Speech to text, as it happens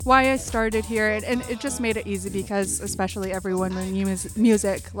why I started here, and it just made it easy because especially everyone in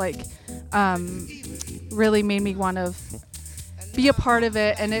music like really made me want to be a part of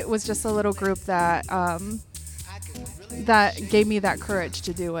it, and it was just a little group that that gave me that courage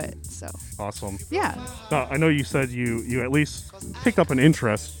to do it. So awesome. Yeah. Now, I know you said you at least picked up an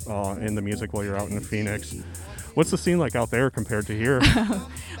interest in the music while you're out in Phoenix. What's the scene like out there compared to here?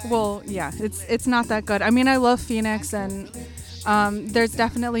 Well, yeah, it's not that good. I mean, I love Phoenix, and there's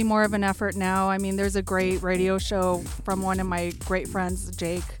definitely more of an effort now. I mean, there's a great radio show from one of my great friends,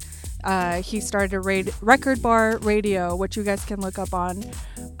 Jake. He started a Record Bar Radio, which you guys can look up on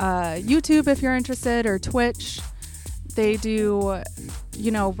YouTube if you're interested, or Twitch. They do,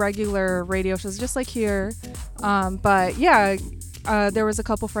 regular radio shows just like here. But yeah, there was a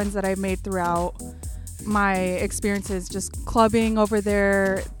couple friends that I made throughout my experiences just clubbing over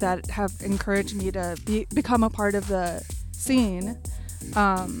there that have encouraged me to become a part of the scene.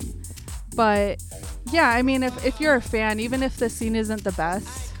 But yeah, I mean, if you're a fan, even if the scene isn't the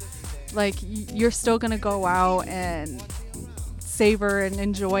best, like you're still gonna go out and savor and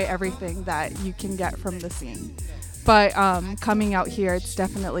enjoy everything that you can get from the scene. But coming out here, it's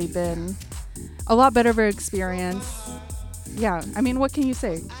definitely been a lot better of an experience. Yeah, I mean, what can you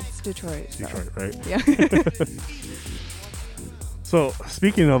say? It's Detroit. So. Detroit, right? Yeah. So,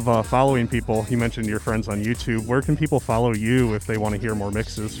 speaking of following people, you mentioned your friends on YouTube. Where can people follow you if they want to hear more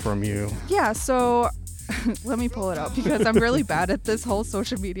mixes from you? Yeah, so let me pull it up because I'm really bad at this whole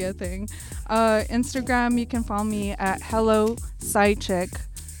social media thing. Instagram, you can follow me at Hello Psychick,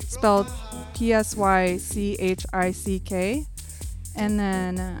 spelled PSYCHICK. And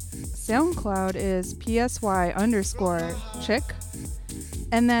then SoundCloud is PSY_chick.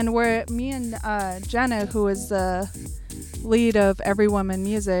 And then me and Jenna, who is the lead of Every Woman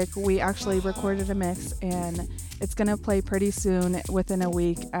Music, we actually recorded a mix, and it's going to play pretty soon, within a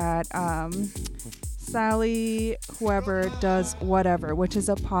week, at Sally Whoever Does Whatever, which is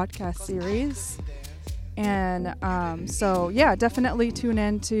a podcast series. And so, yeah, definitely tune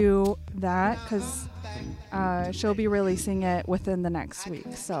into that because she'll be releasing it within the next week.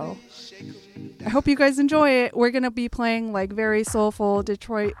 So I hope you guys enjoy it. We're going to be playing like very soulful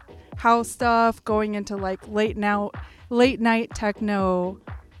Detroit house stuff, going into like late night techno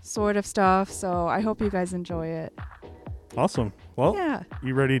sort of stuff. So I hope you guys enjoy it. Awesome. Well, yeah.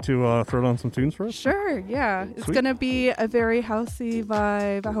 You ready to throw down some tunes for us? Sure, yeah. It's going to be a very housey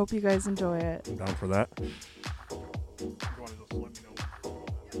vibe. I hope you guys enjoy it. I'm down for that.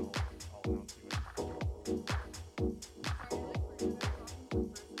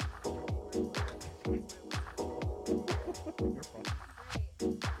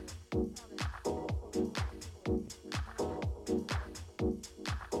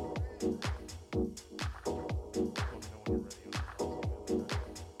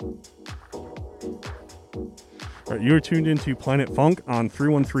 All right, you are tuned into Planet Funk on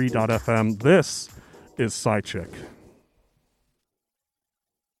 313.fm. This is Psychick.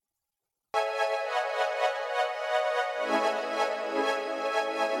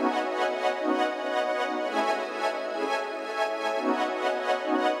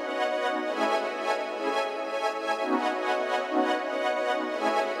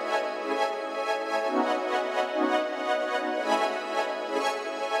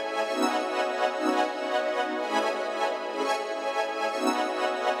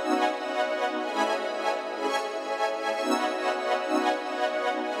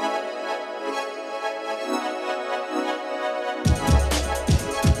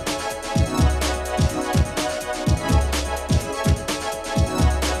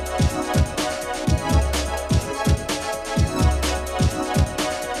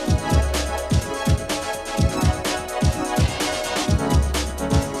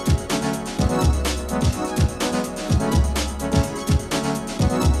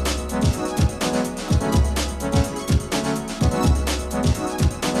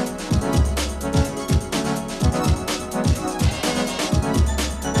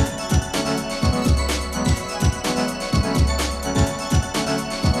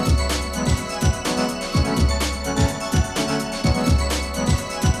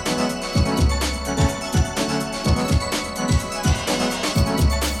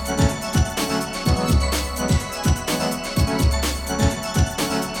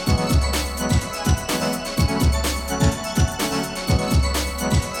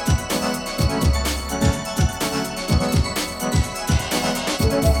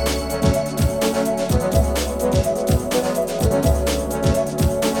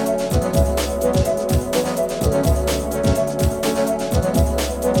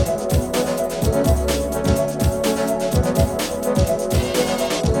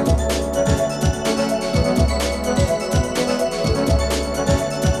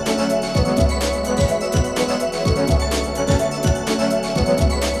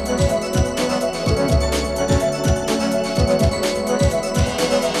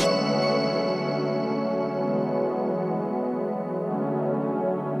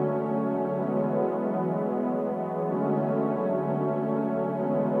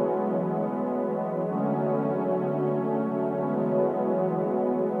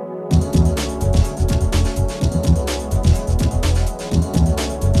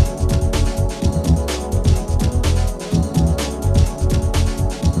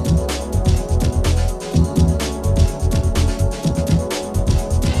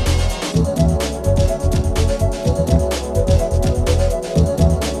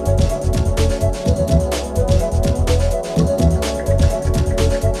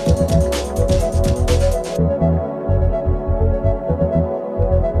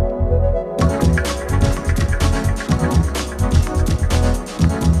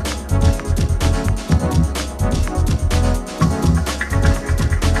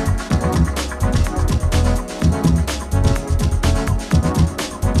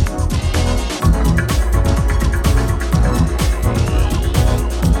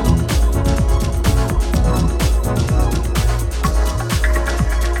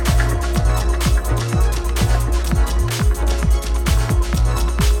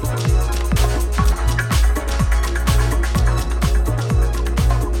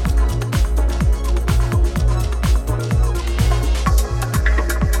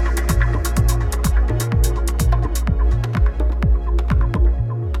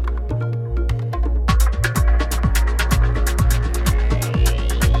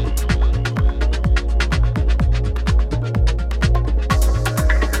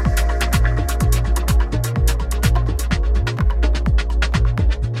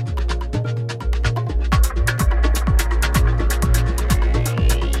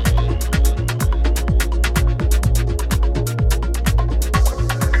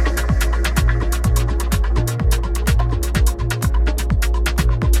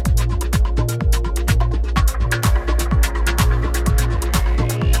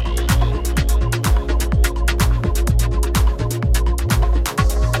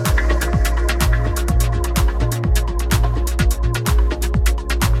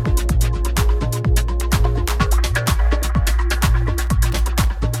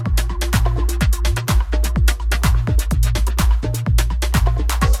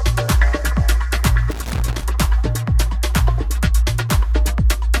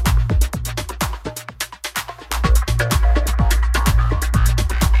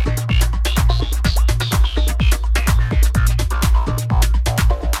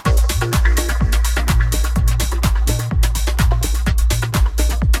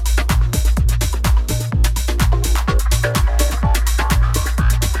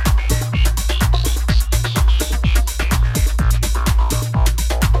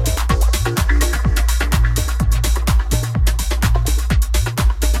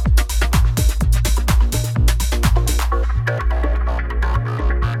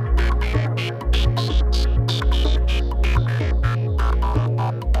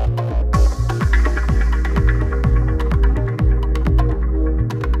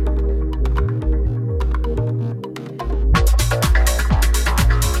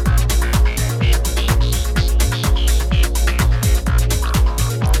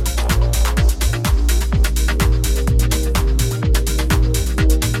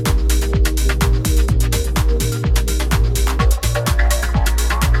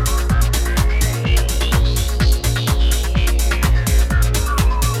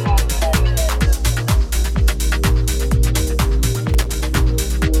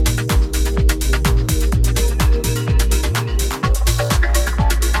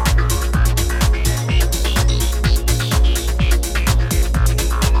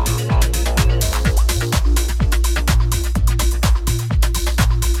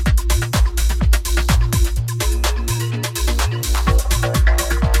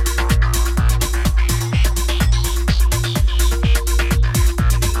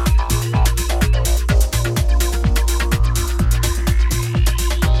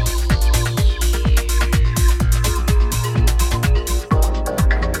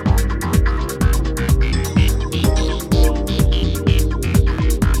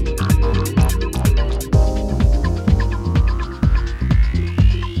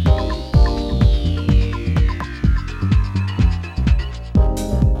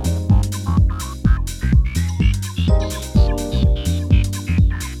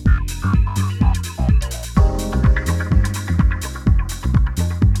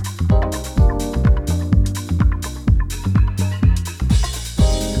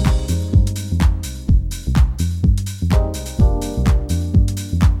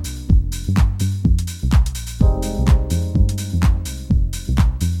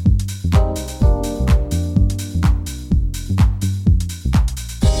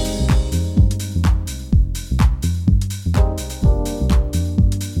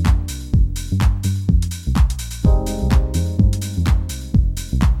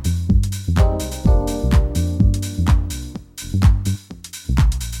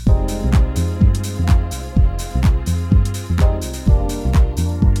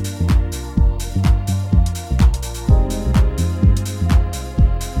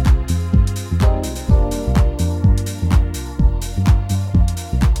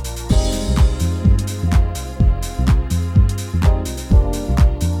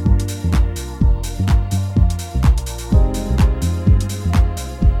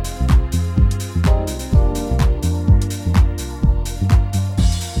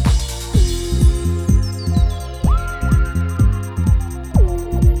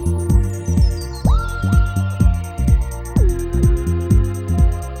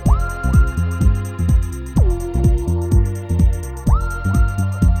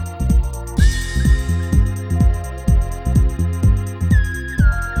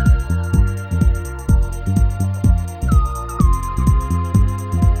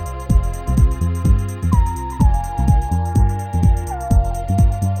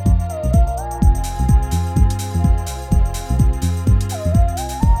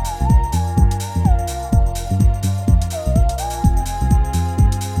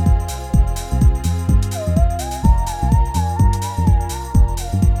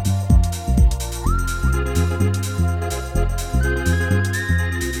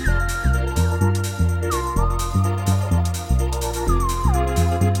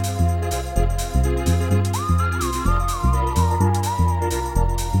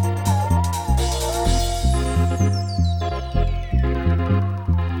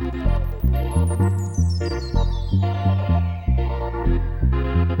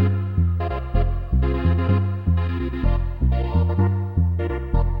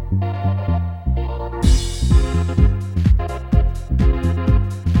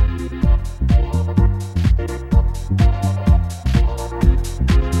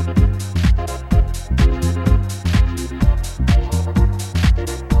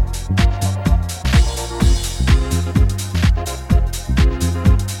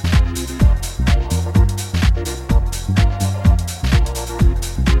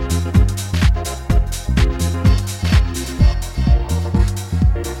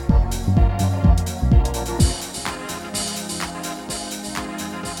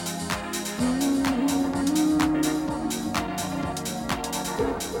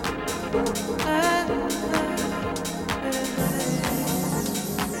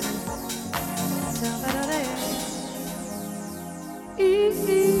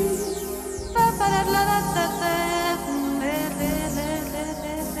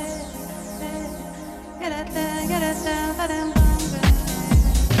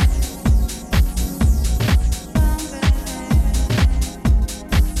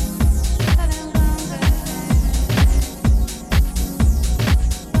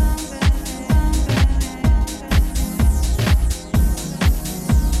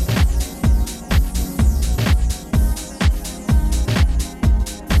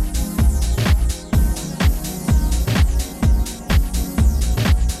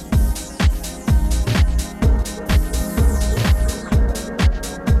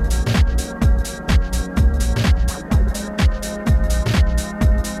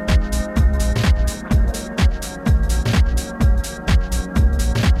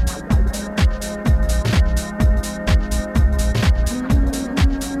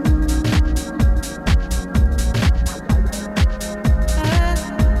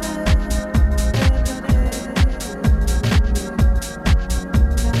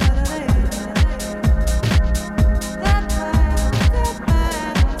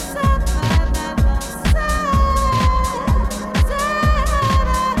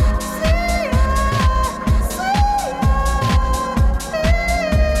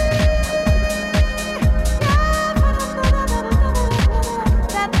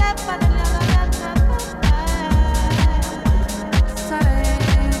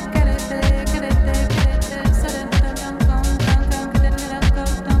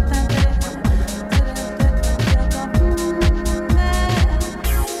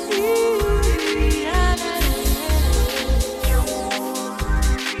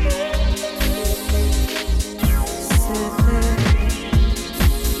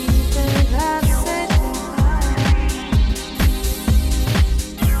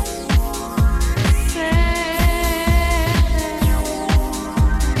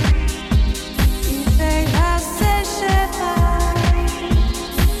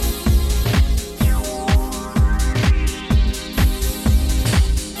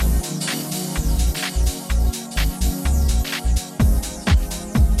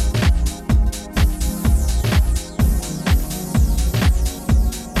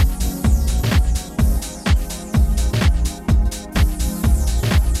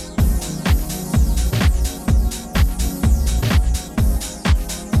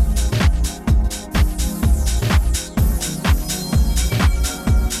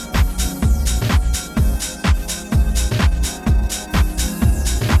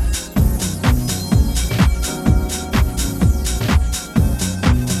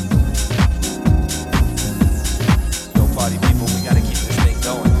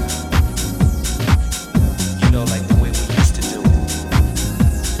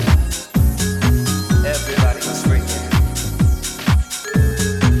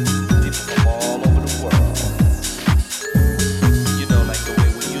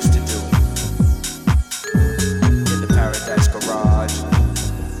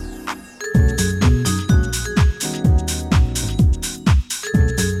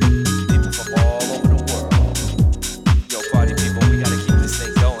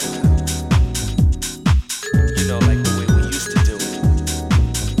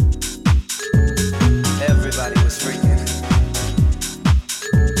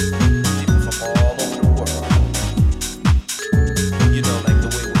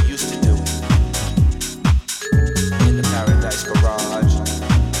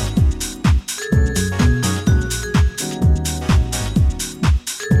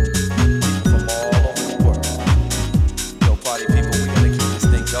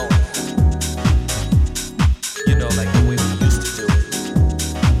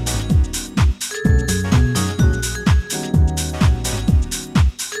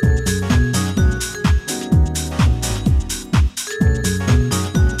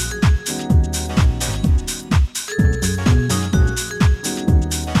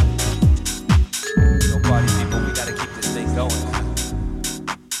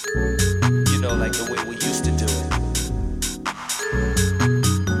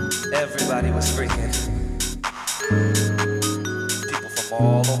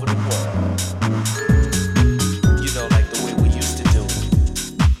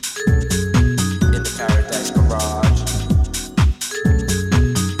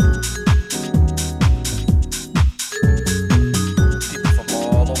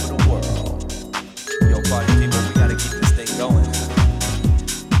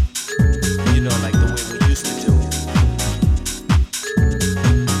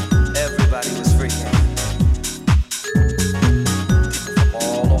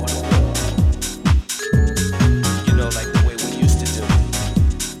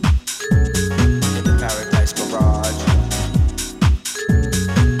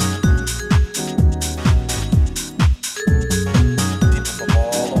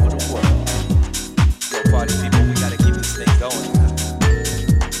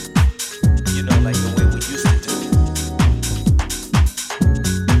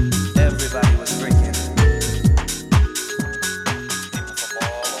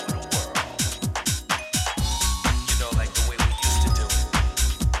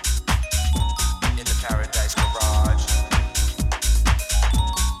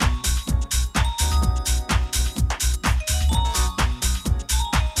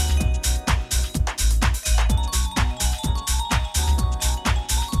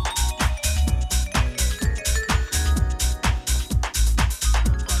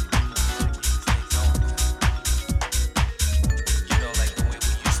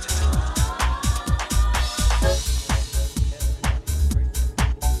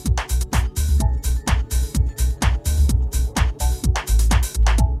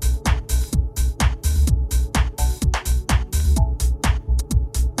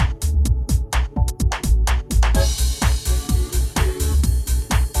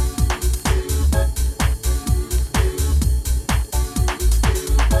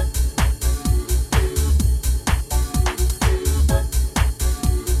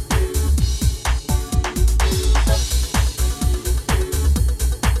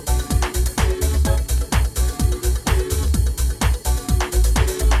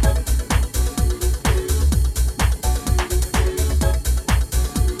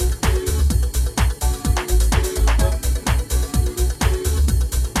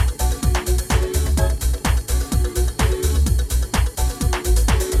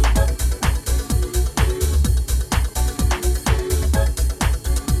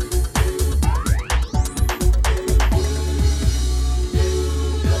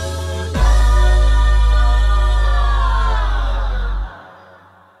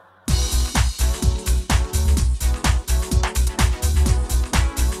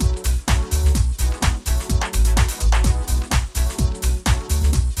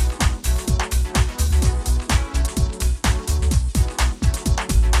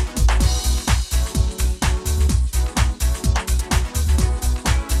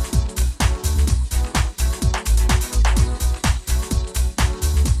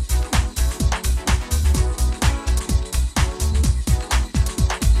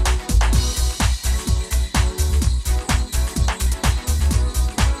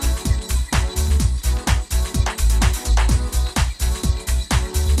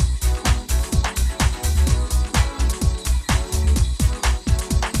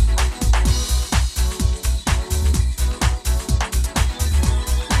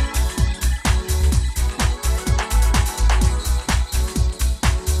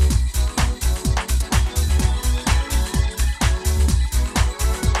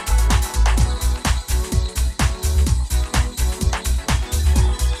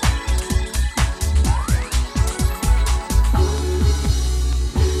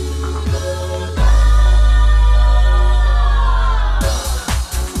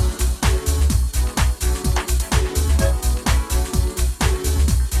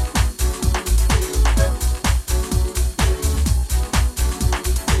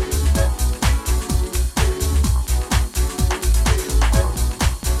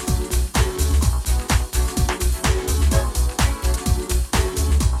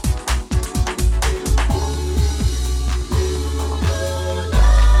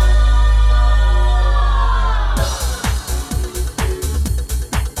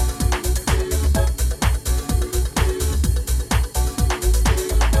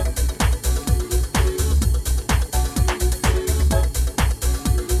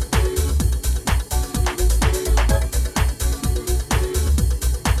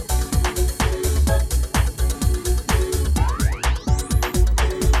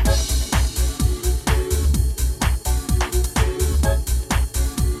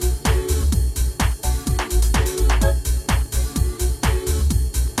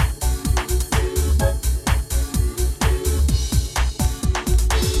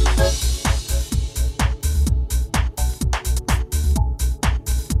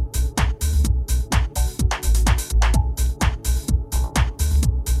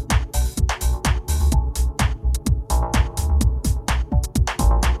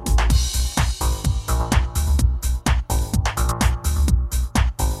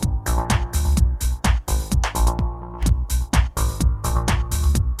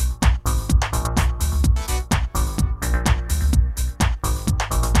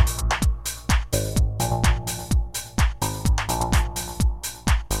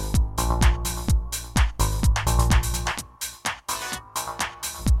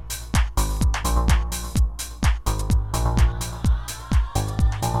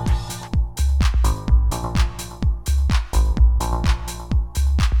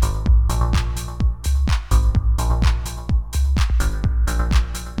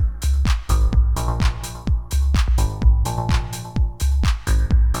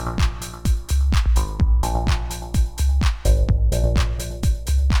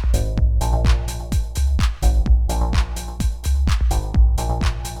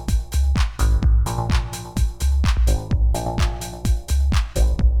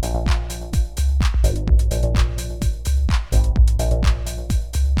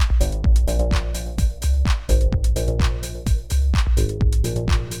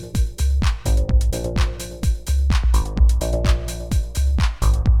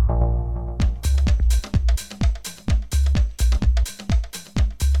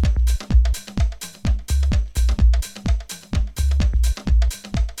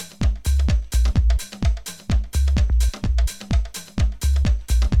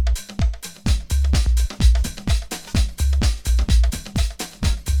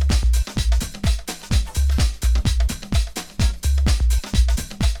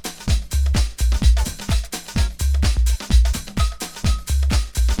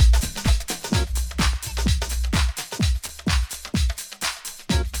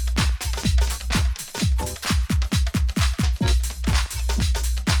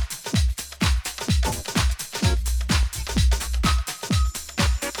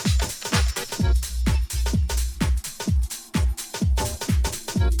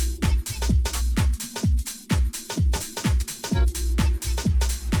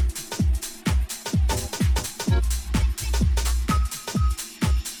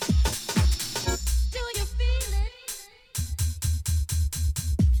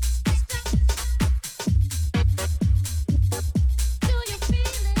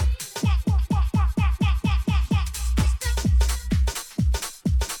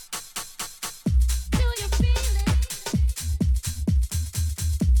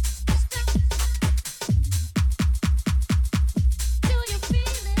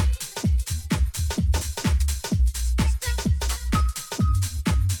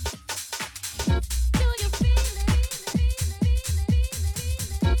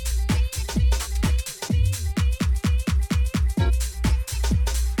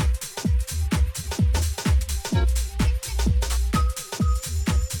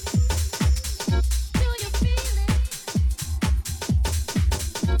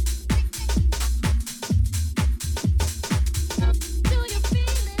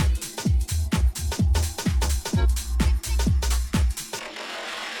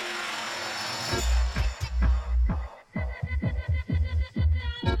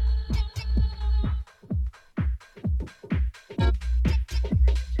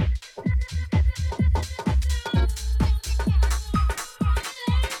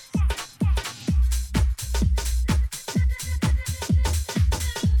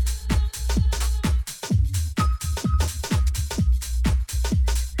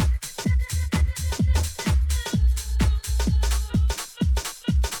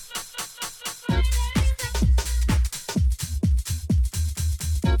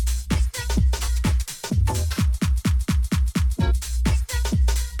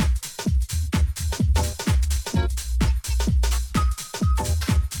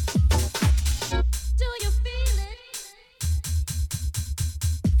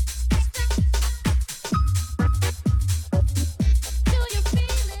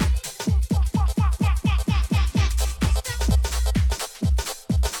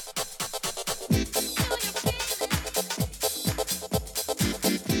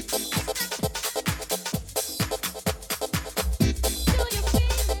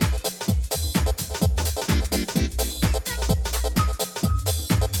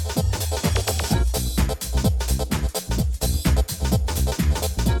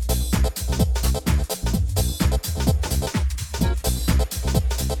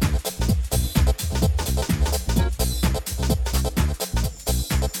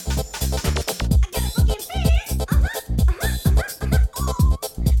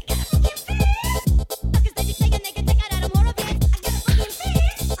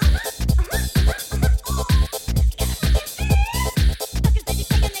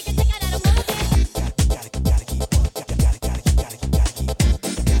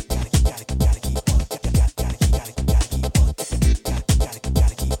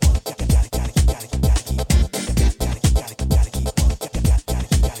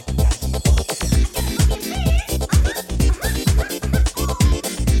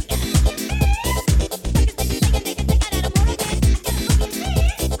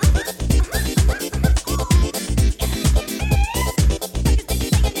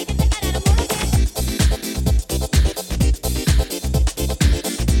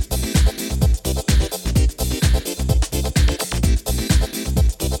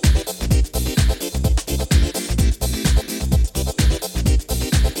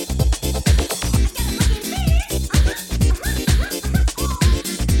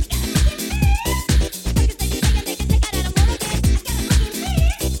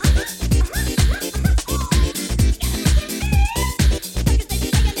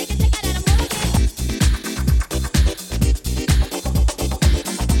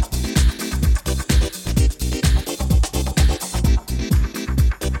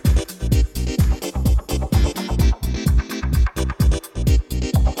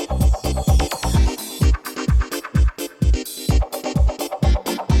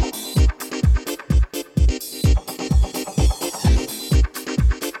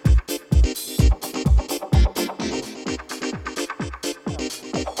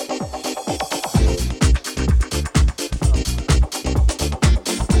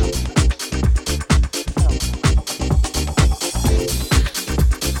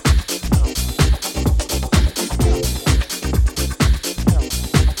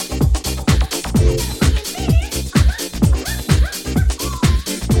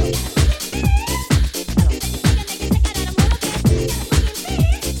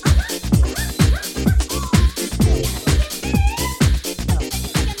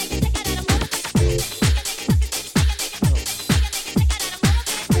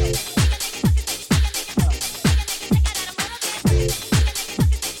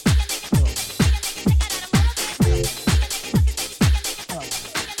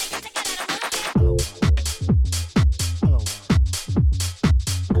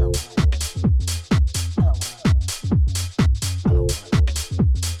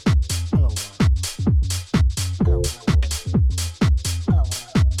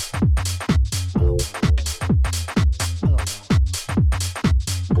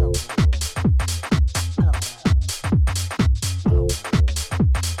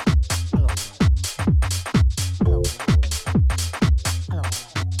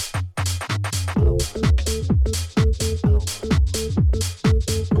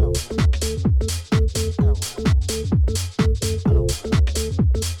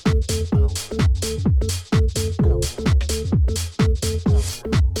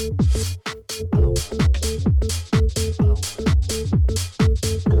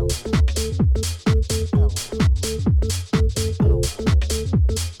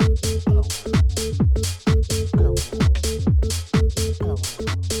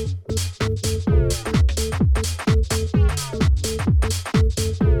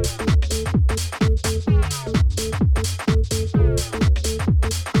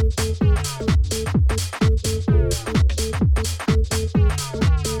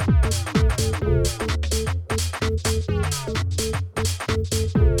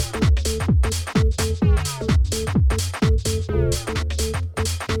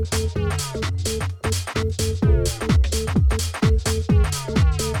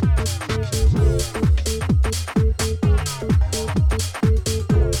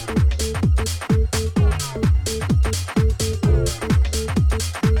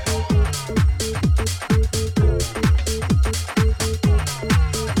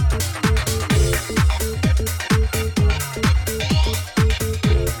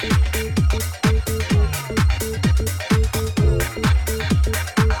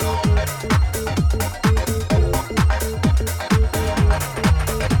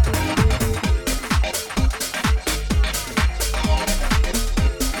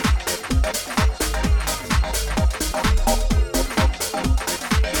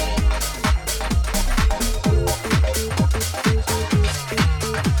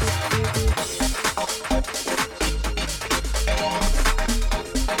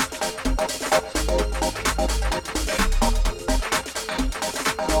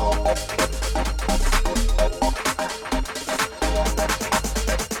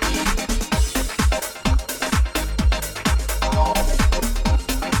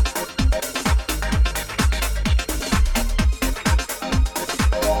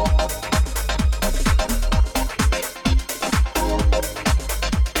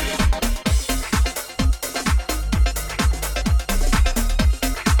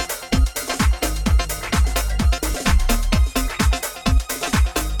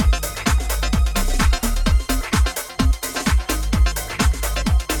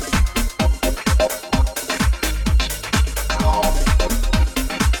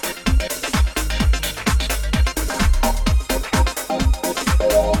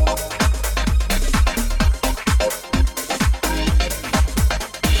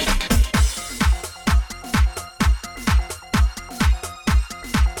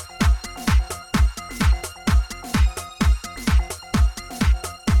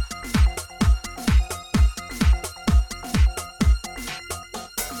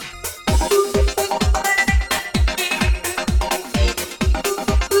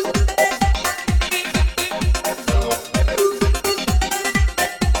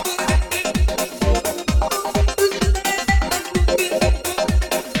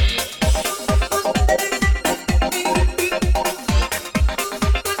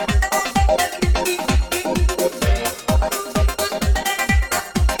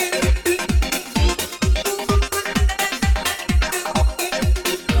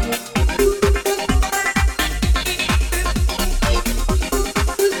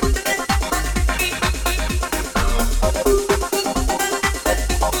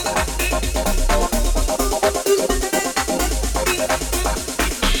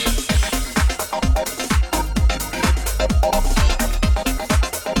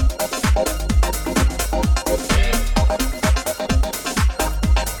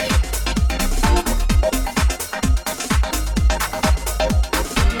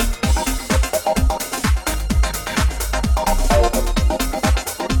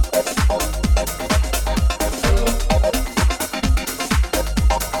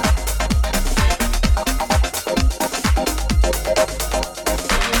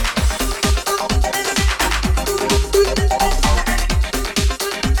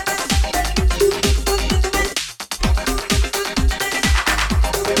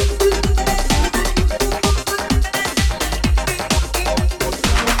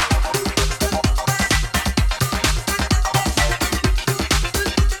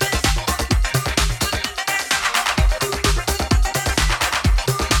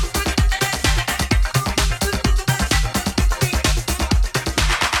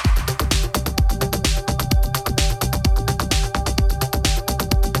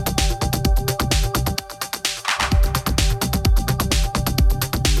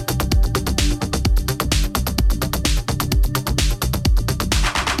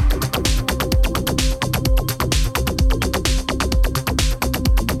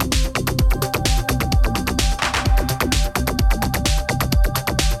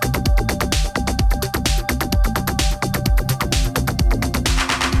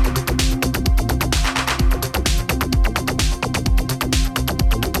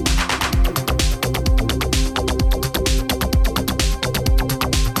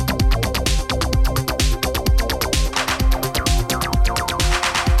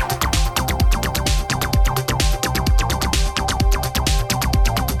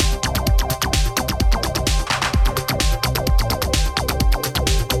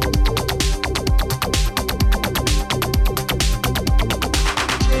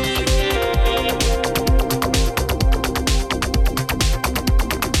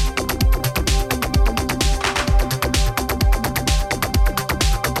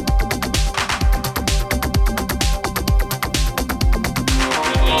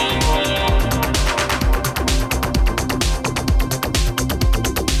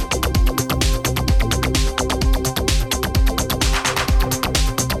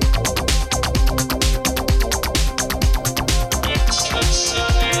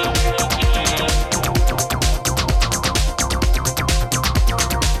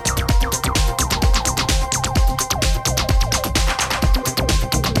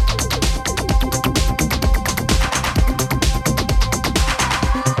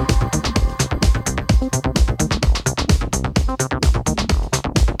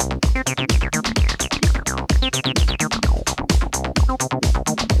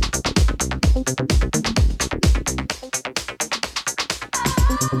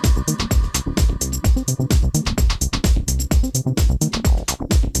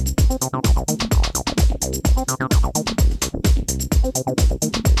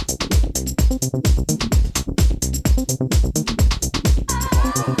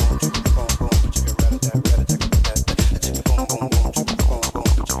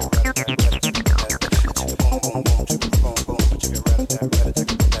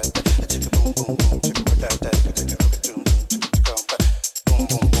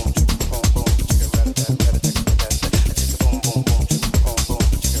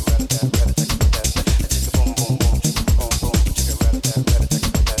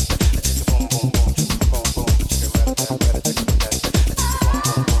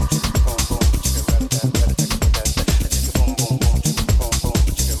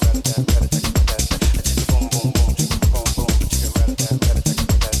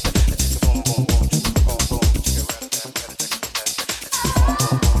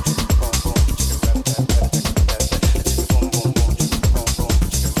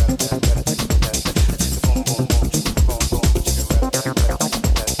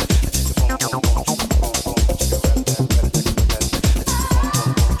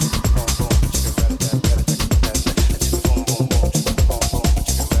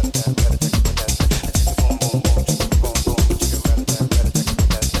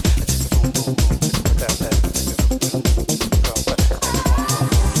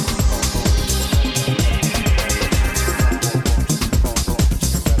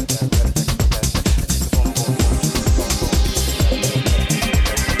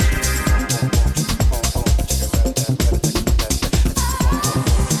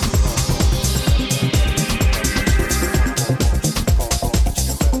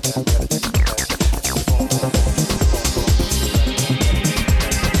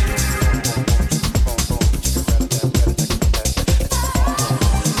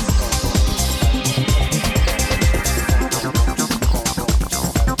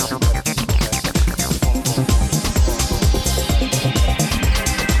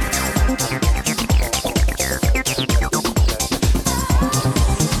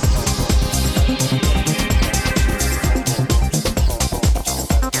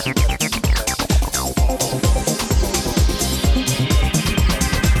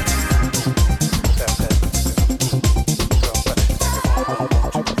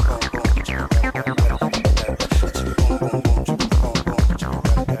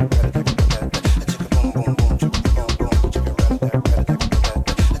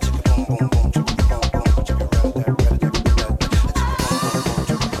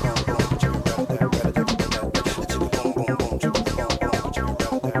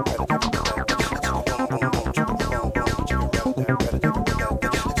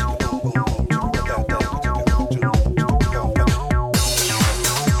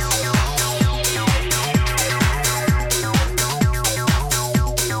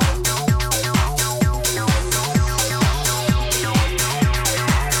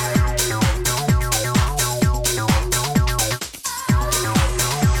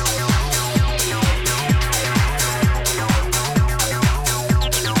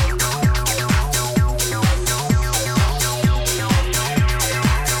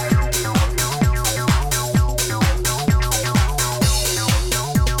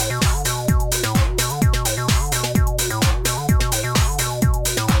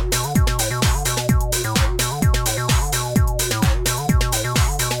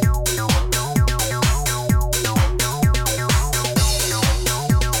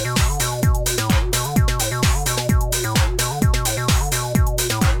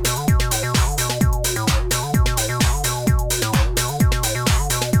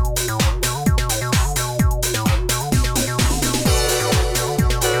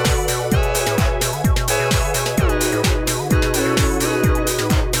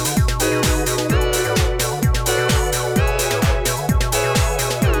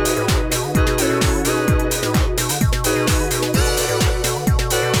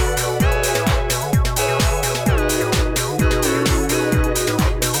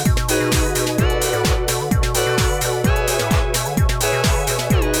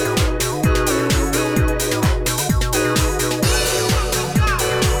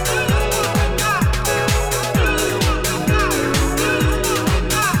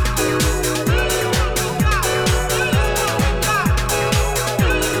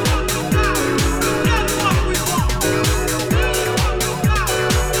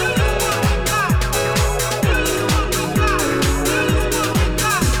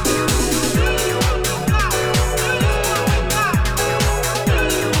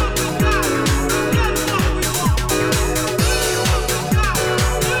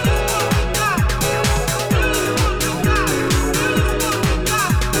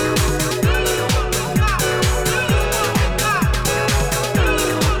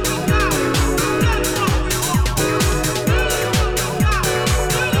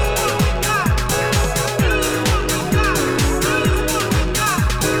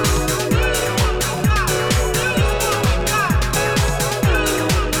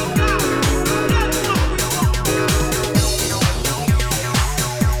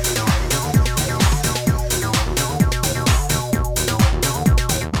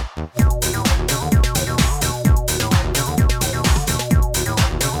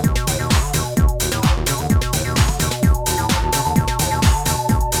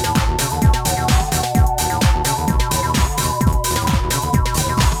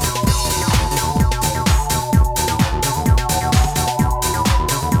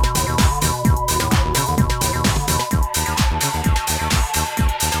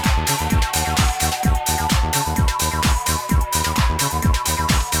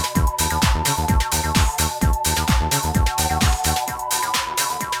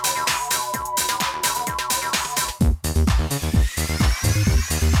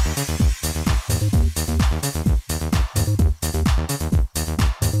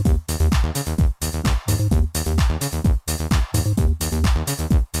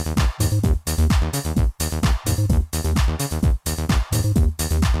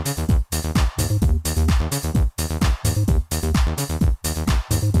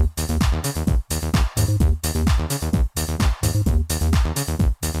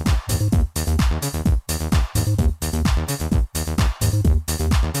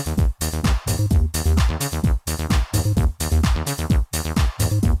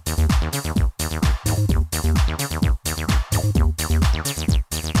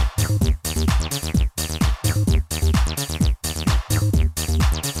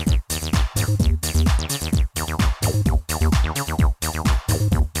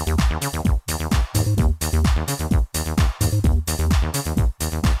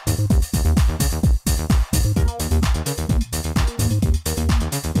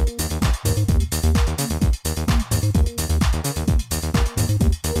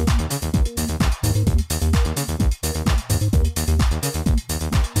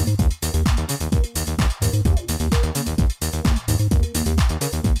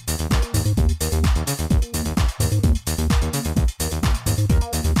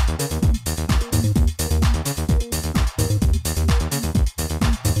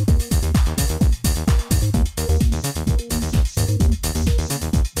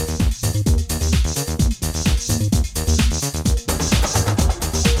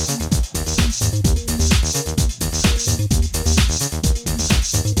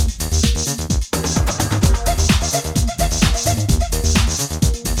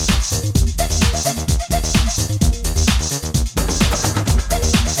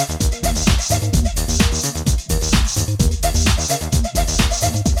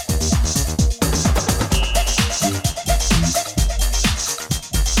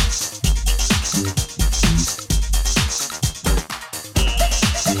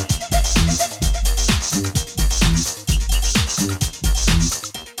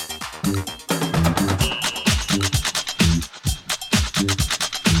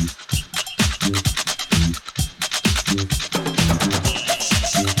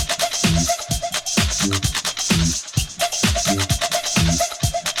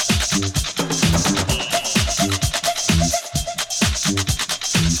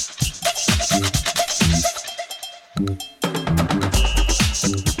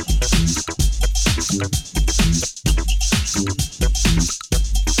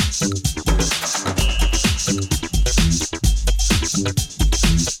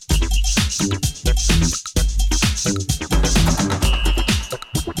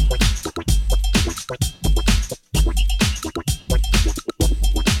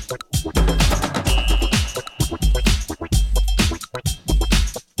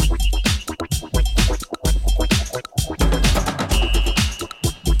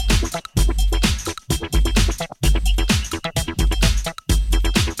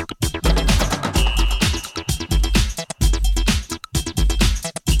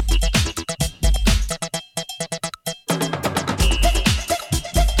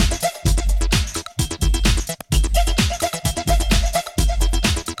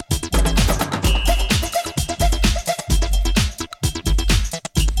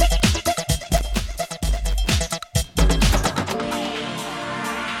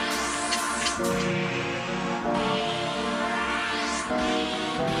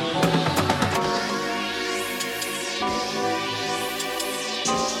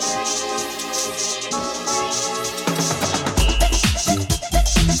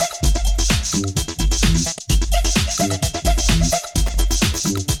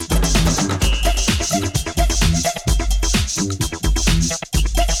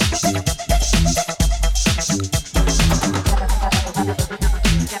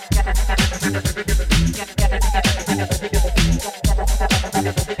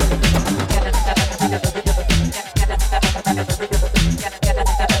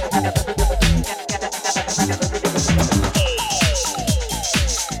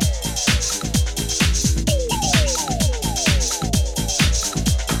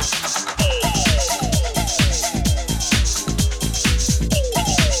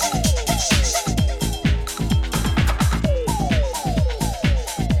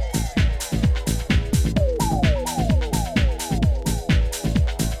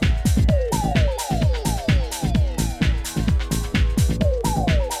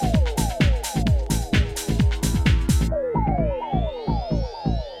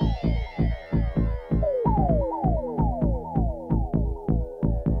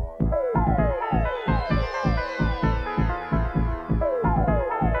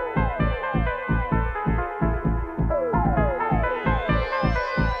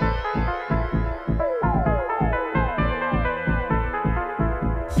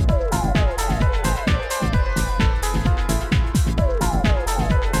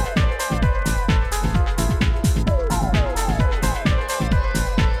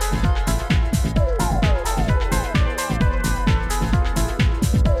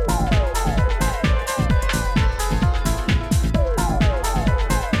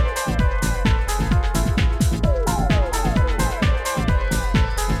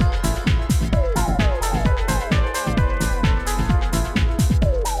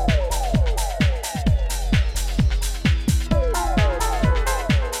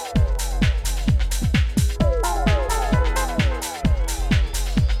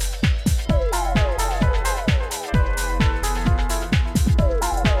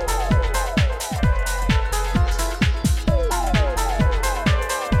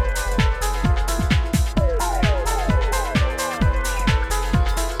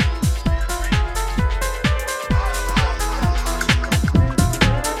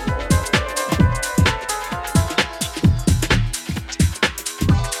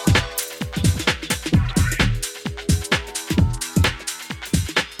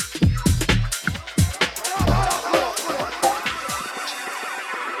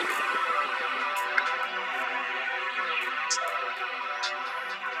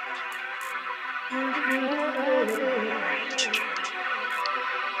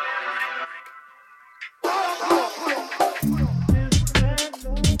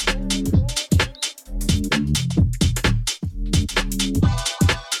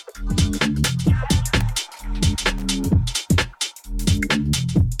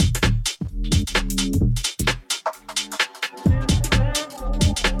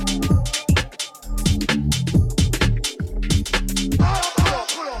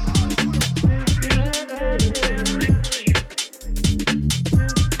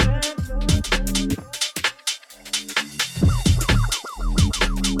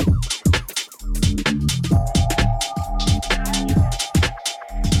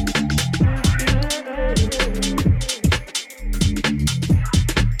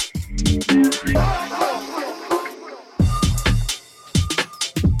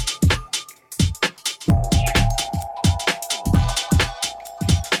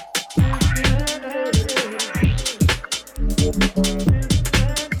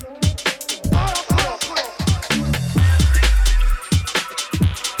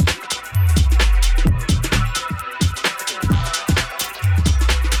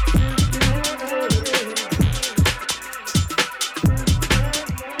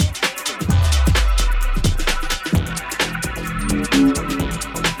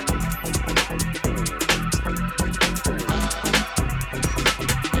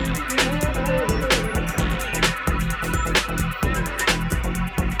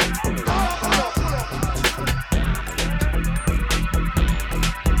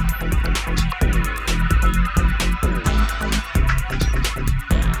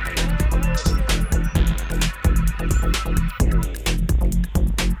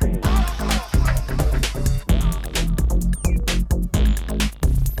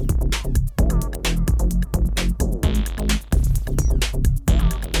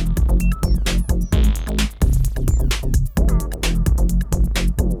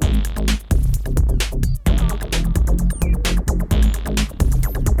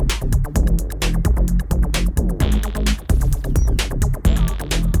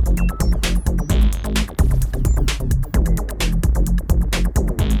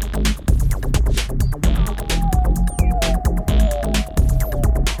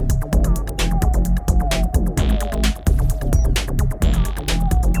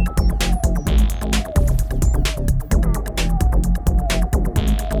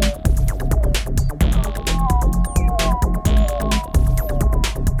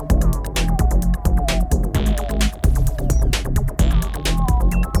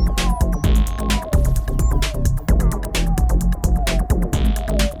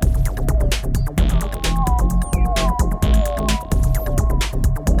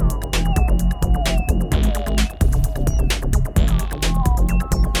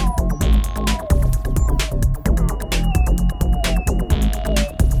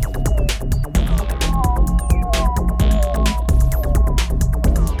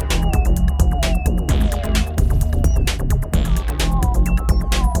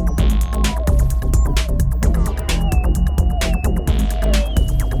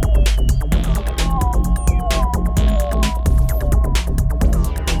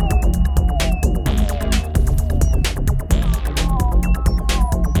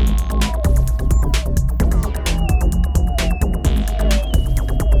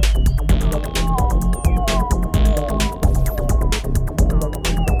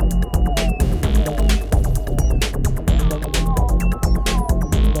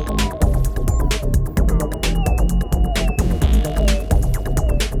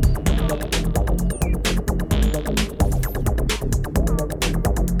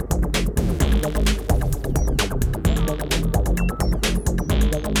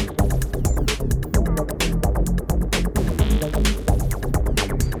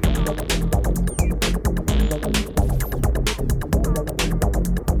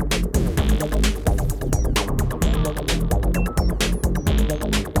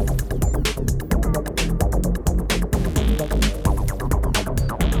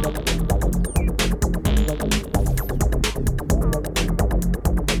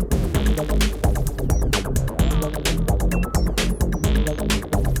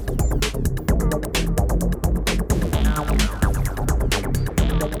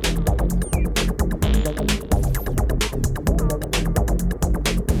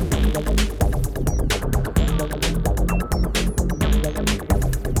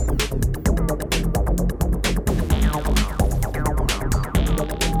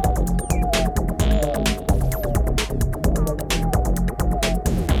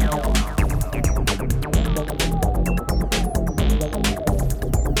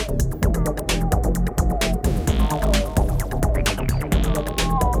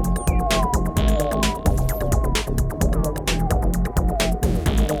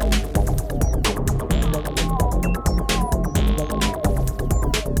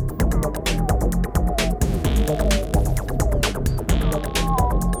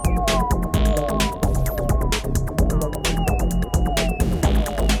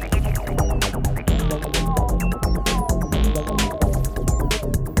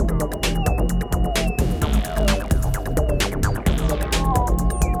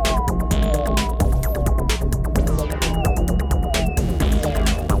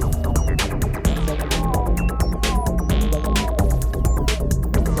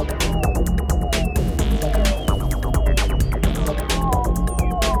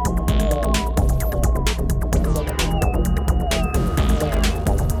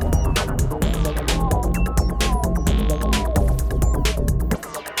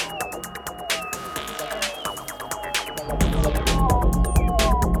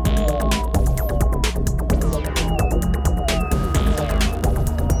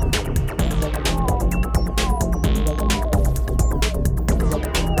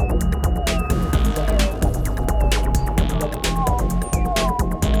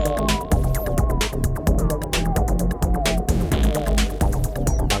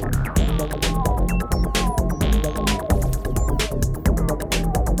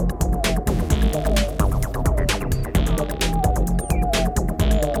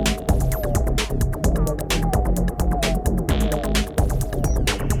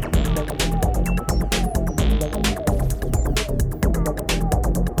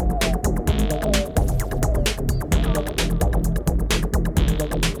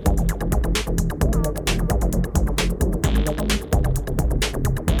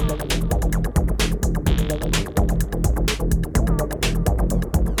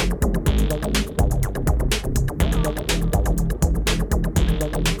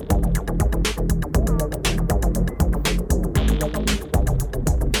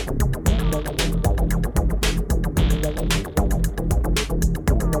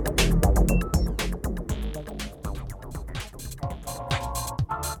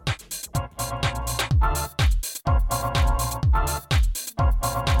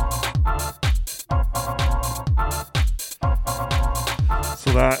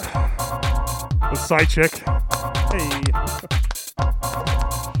 side chick. Hey.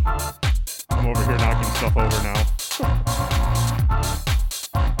 I'm over here knocking stuff over now.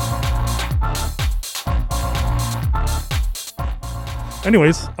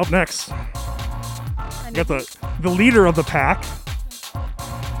 Anyways, up next, we got the leader of the pack,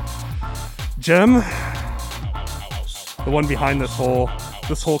 Jem, the one behind this whole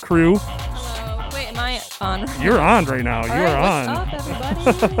crew. Hello. Wait, am I on? You're on right now. You are on.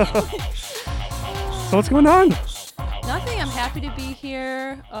 What's up, everybody? So what's going on? Nothing. I'm happy to be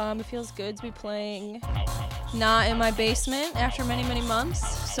here. It feels good to be playing not in my basement after many, many months.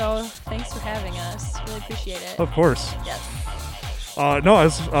 So thanks for having us. Really appreciate it. Of course. Yes.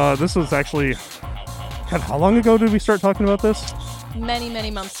 This was actually, God, how long ago did we start talking about this? Many,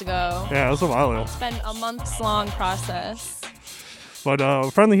 many months ago. Yeah, it was a while ago. It's been a months-long process. But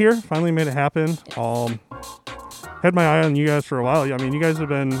we're finally here. Finally made it happen. Had my eye on you guys for a while. I mean, you guys have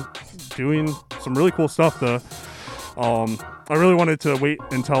been doing some really cool stuff. I really wanted to wait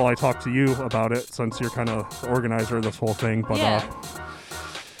until I talked to you about it, since you're kind of the organizer of this whole thing. But Yeah.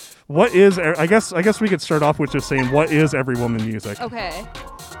 what is? I guess we could start off with just saying, what is Every Woman Music? Okay.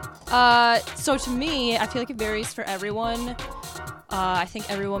 So to me, I feel like it varies for everyone. I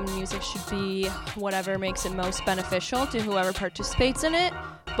think Every Woman Music should be whatever makes it most beneficial to whoever participates in it.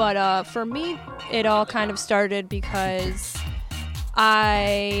 But for me, it all kind of started because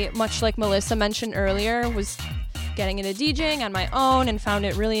I, much like Melissa mentioned earlier, was getting into DJing on my own and found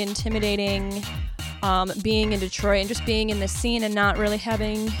it really intimidating being in Detroit and just being in the scene and not really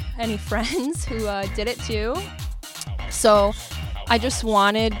having any friends who did it too. So I just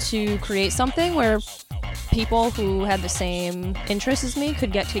wanted to create something where people who had the same interests as me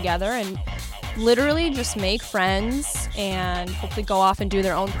could get together and literally just make friends and hopefully go off and do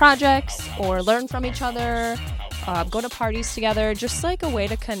their own projects or learn from each other, go to parties together, just like a way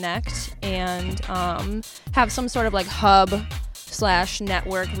to connect and have some sort of like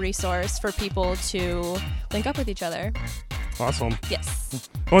hub/network resource for people to link up with each other. Awesome. Yes.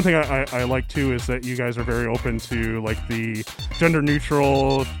 One thing I like too is that you guys are very open to like the gender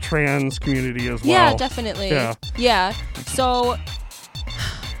neutral trans community as well. Yeah, definitely. Yeah. So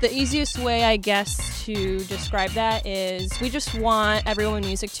the easiest way, I guess, to describe that is we just want Every Woman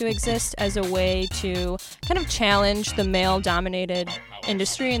Music to exist as a way to kind of challenge the male-dominated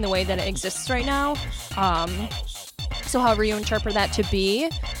industry in the way that it exists right now. So however you interpret that to be,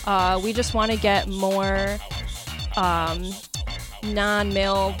 we just want to get more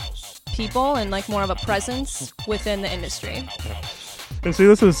non-male people and like more of a presence within the industry. And see,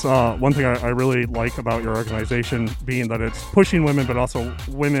 this is one thing I really like about your organization, being that it's pushing women, but also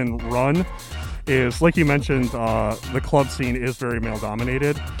women run, is like you mentioned, the club scene is very male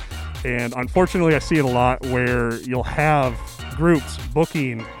dominated. And unfortunately, I see it a lot where you'll have groups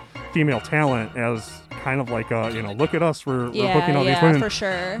booking female talent as kind of like, look at us, we're booking all these women. For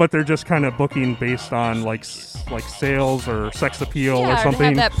sure. But they're just kind of booking based on like sales or sex appeal or to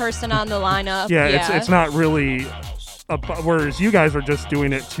something. have that person on the lineup. It's not really. Whereas you guys are just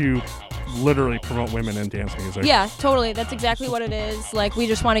doing it to literally promote women in dance music. Yeah, totally. That's exactly what it is. Like, we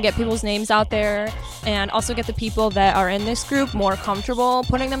just want to get people's names out there and also get the people that are in this group more comfortable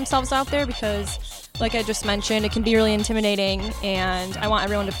putting themselves out there because, like I just mentioned, it can be really intimidating, and I want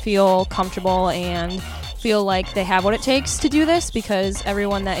everyone to feel comfortable and feel like they have what it takes to do this because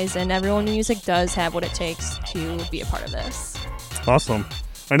everyone that is in Every Woman Music does have what it takes to be a part of this. Awesome.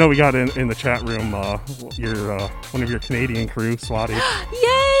 I know we got in the chat room one of your Canadian crew, Swati.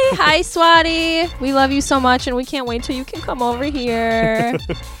 Yay! Hi, Swati. We love you so much, and we can't wait till you can come over here.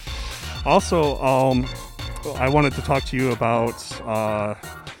 Also, I wanted to talk to you about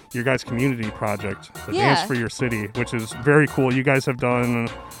your guys' community project, the Dance for Your City, which is very cool. You guys have done,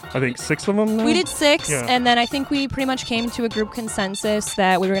 I think, 6 of them now? We did 6, and then I think we pretty much came to a group consensus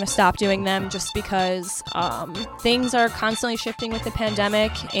that we were going to stop doing them just because things are constantly shifting with the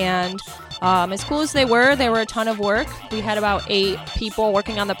pandemic, and as cool as they were a ton of work. We had about 8 people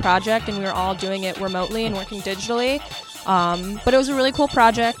working on the project, and we were all doing it remotely and working digitally. But it was a really cool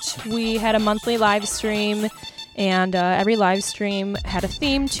project. We had a monthly live stream, and every live stream had a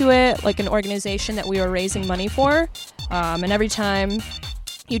theme to it, like an organization that we were raising money for. And every time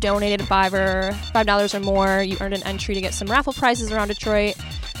you donated $5 or more, you earned an entry to get some raffle prizes around Detroit.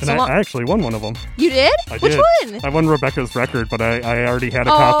 And I actually won one of them. You did? Which one? I won Rebecca's record, but I already had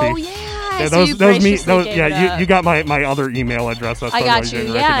a copy. Oh, yeah. That was me. You got my other email address. That's I got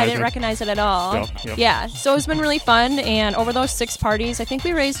you. I didn't me. recognize it at all. Yep. Yeah, so it's been really fun, and over those 6 parties, I think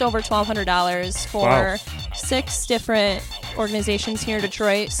we raised over $1,200 for 6 different organizations here in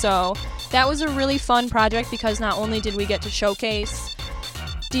Detroit. So that was a really fun project because not only did we get to showcase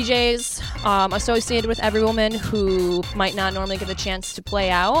DJs associated with Every Woman who might not normally get the chance to play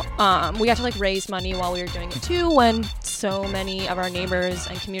out. We got to like raise money while we were doing it too, when so many of our neighbors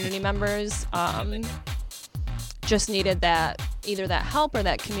and community members just needed that, either that help or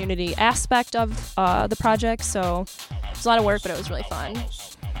that community aspect of the project. So it was a lot of work, but it was really fun.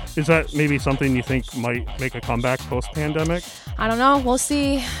 Is that maybe something you think might make a comeback post-pandemic? I don't know. We'll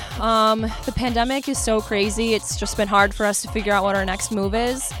see. The pandemic is so crazy. It's just been hard for us to figure out what our next move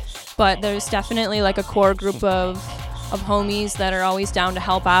is. But there's definitely like a core group of homies that are always down to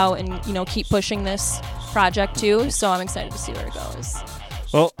help out and, you know, keep pushing this project too. So I'm excited to see where it goes.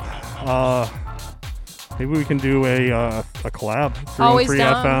 Well, maybe we can do a collab. 313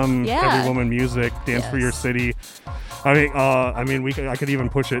 FM, Yeah. Every Woman Music, Dance for Your City. I mean, I could even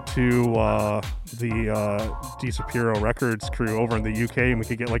push it to the Di Sapiro Records crew over in the UK, and we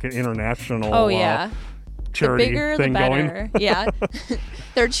could get like an international charity the bigger, thing the better. going. Yeah,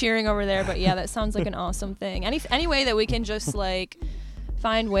 they're cheering over there, but yeah, that sounds like an awesome thing. Any way that we can just like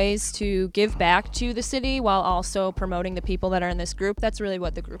find ways to give back to the city while also promoting the people that are in this group. That's really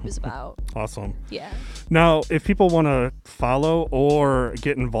what the group is about. Awesome. Yeah. Now, if people want to follow or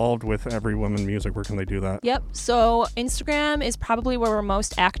get involved with Every Woman Music, where can they do that? Yep. So Instagram is probably where we're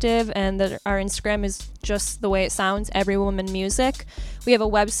most active, and our Instagram is just the way it sounds, Every Woman Music. We have a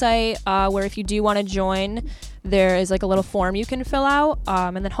website where if you do want to join, there is like a little form you can fill out,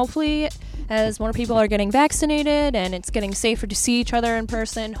 and then hopefully as more people are getting vaccinated and it's getting safer to see each other in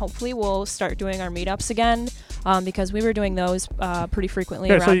person, hopefully we'll start doing our meetups again, because we were doing those pretty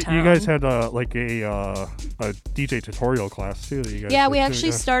frequently around town. You guys had like a DJ tutorial class too. That you guys we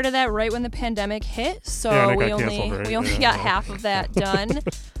actually started that right when the pandemic hit, so we only got half of that done.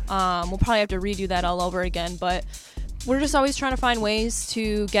 We'll probably have to redo that all over again, but we're just always trying to find ways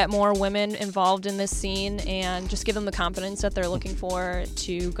to get more women involved in this scene and just give them the confidence that they're looking for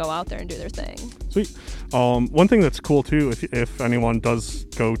to go out there and do their thing. Sweet. One thing that's cool too, if anyone does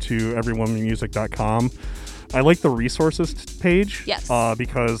go to everywomanmusic.com, I like the resources page. Yes.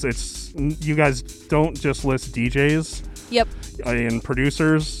 Because you guys don't just list DJs. Yep. And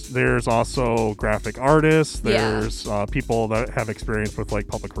producers. There's also graphic artists. There's people that have experience with like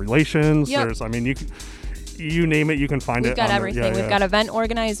public relations. Yep. You name it, you can find it. We've got everything. We've got event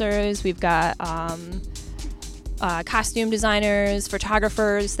organizers. We've got costume designers,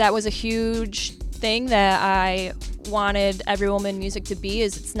 photographers. That was a huge thing that I wanted Every Woman Music to be,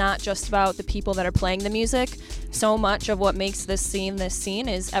 is it's not just about the people that are playing the music. So much of what makes this scene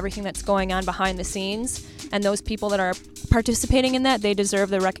is everything that's going on behind the scenes. And those people that are participating in that, they deserve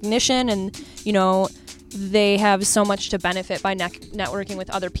the recognition, and, you know, they have so much to benefit by networking with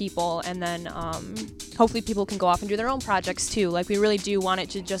other people, and then hopefully people can go off and do their own projects too. Like, we really do want it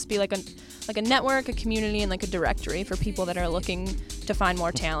to just be like a network, a community, and like a directory for people that are looking to find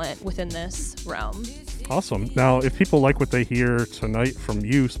more talent within this realm. Awesome. Now, if people like what they hear tonight from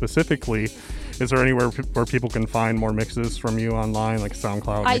you specifically, is there anywhere where people can find more mixes from you online, like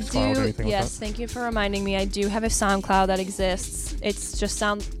SoundCloud, Mixcloud, or anything like that? Yes, thank you for reminding me. I do have a SoundCloud that exists. It's just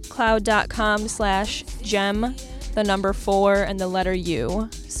soundcloud.com/gem, the number 4 and the letter U.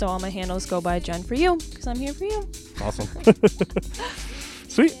 So all my handles go by Jen for you, because I'm here for you. Awesome.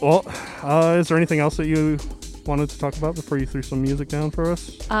 Sweet. Well, is there anything else that you wanted to talk about before you threw some music down for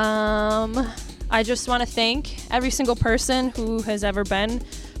us? I just want to thank every single person who has ever been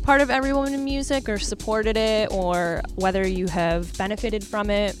part of Every Woman in Music or supported it, or whether you have benefited from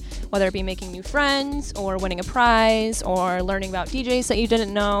it, whether it be making new friends or winning a prize or learning about DJs that you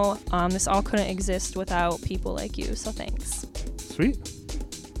didn't know. This all couldn't exist without people like you, so thanks. Sweet.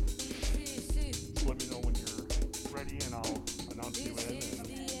 Let me know when you're ready and I'll announce you in.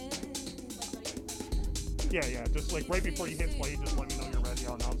 Yeah, just like right before you hit play, just let me know you're ready,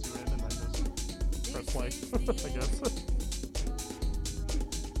 I'll announce you in, and then just press play, I guess.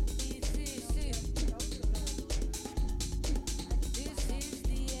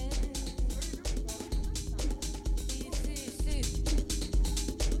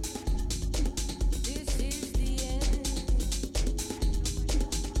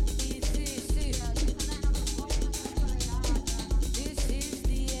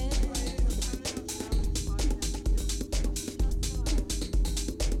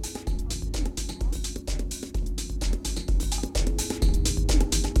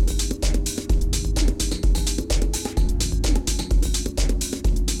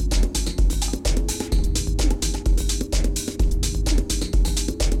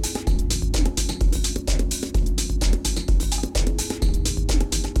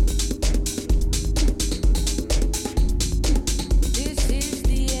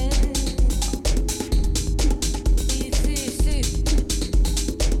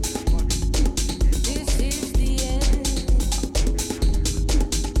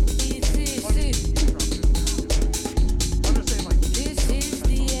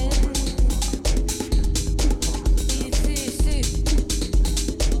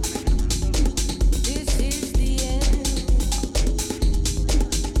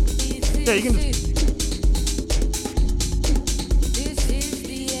 Yeah, you can just.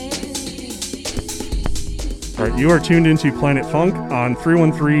 All right, you are tuned into Planet Funk on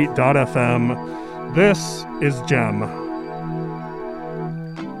 313.fm. This is Gem.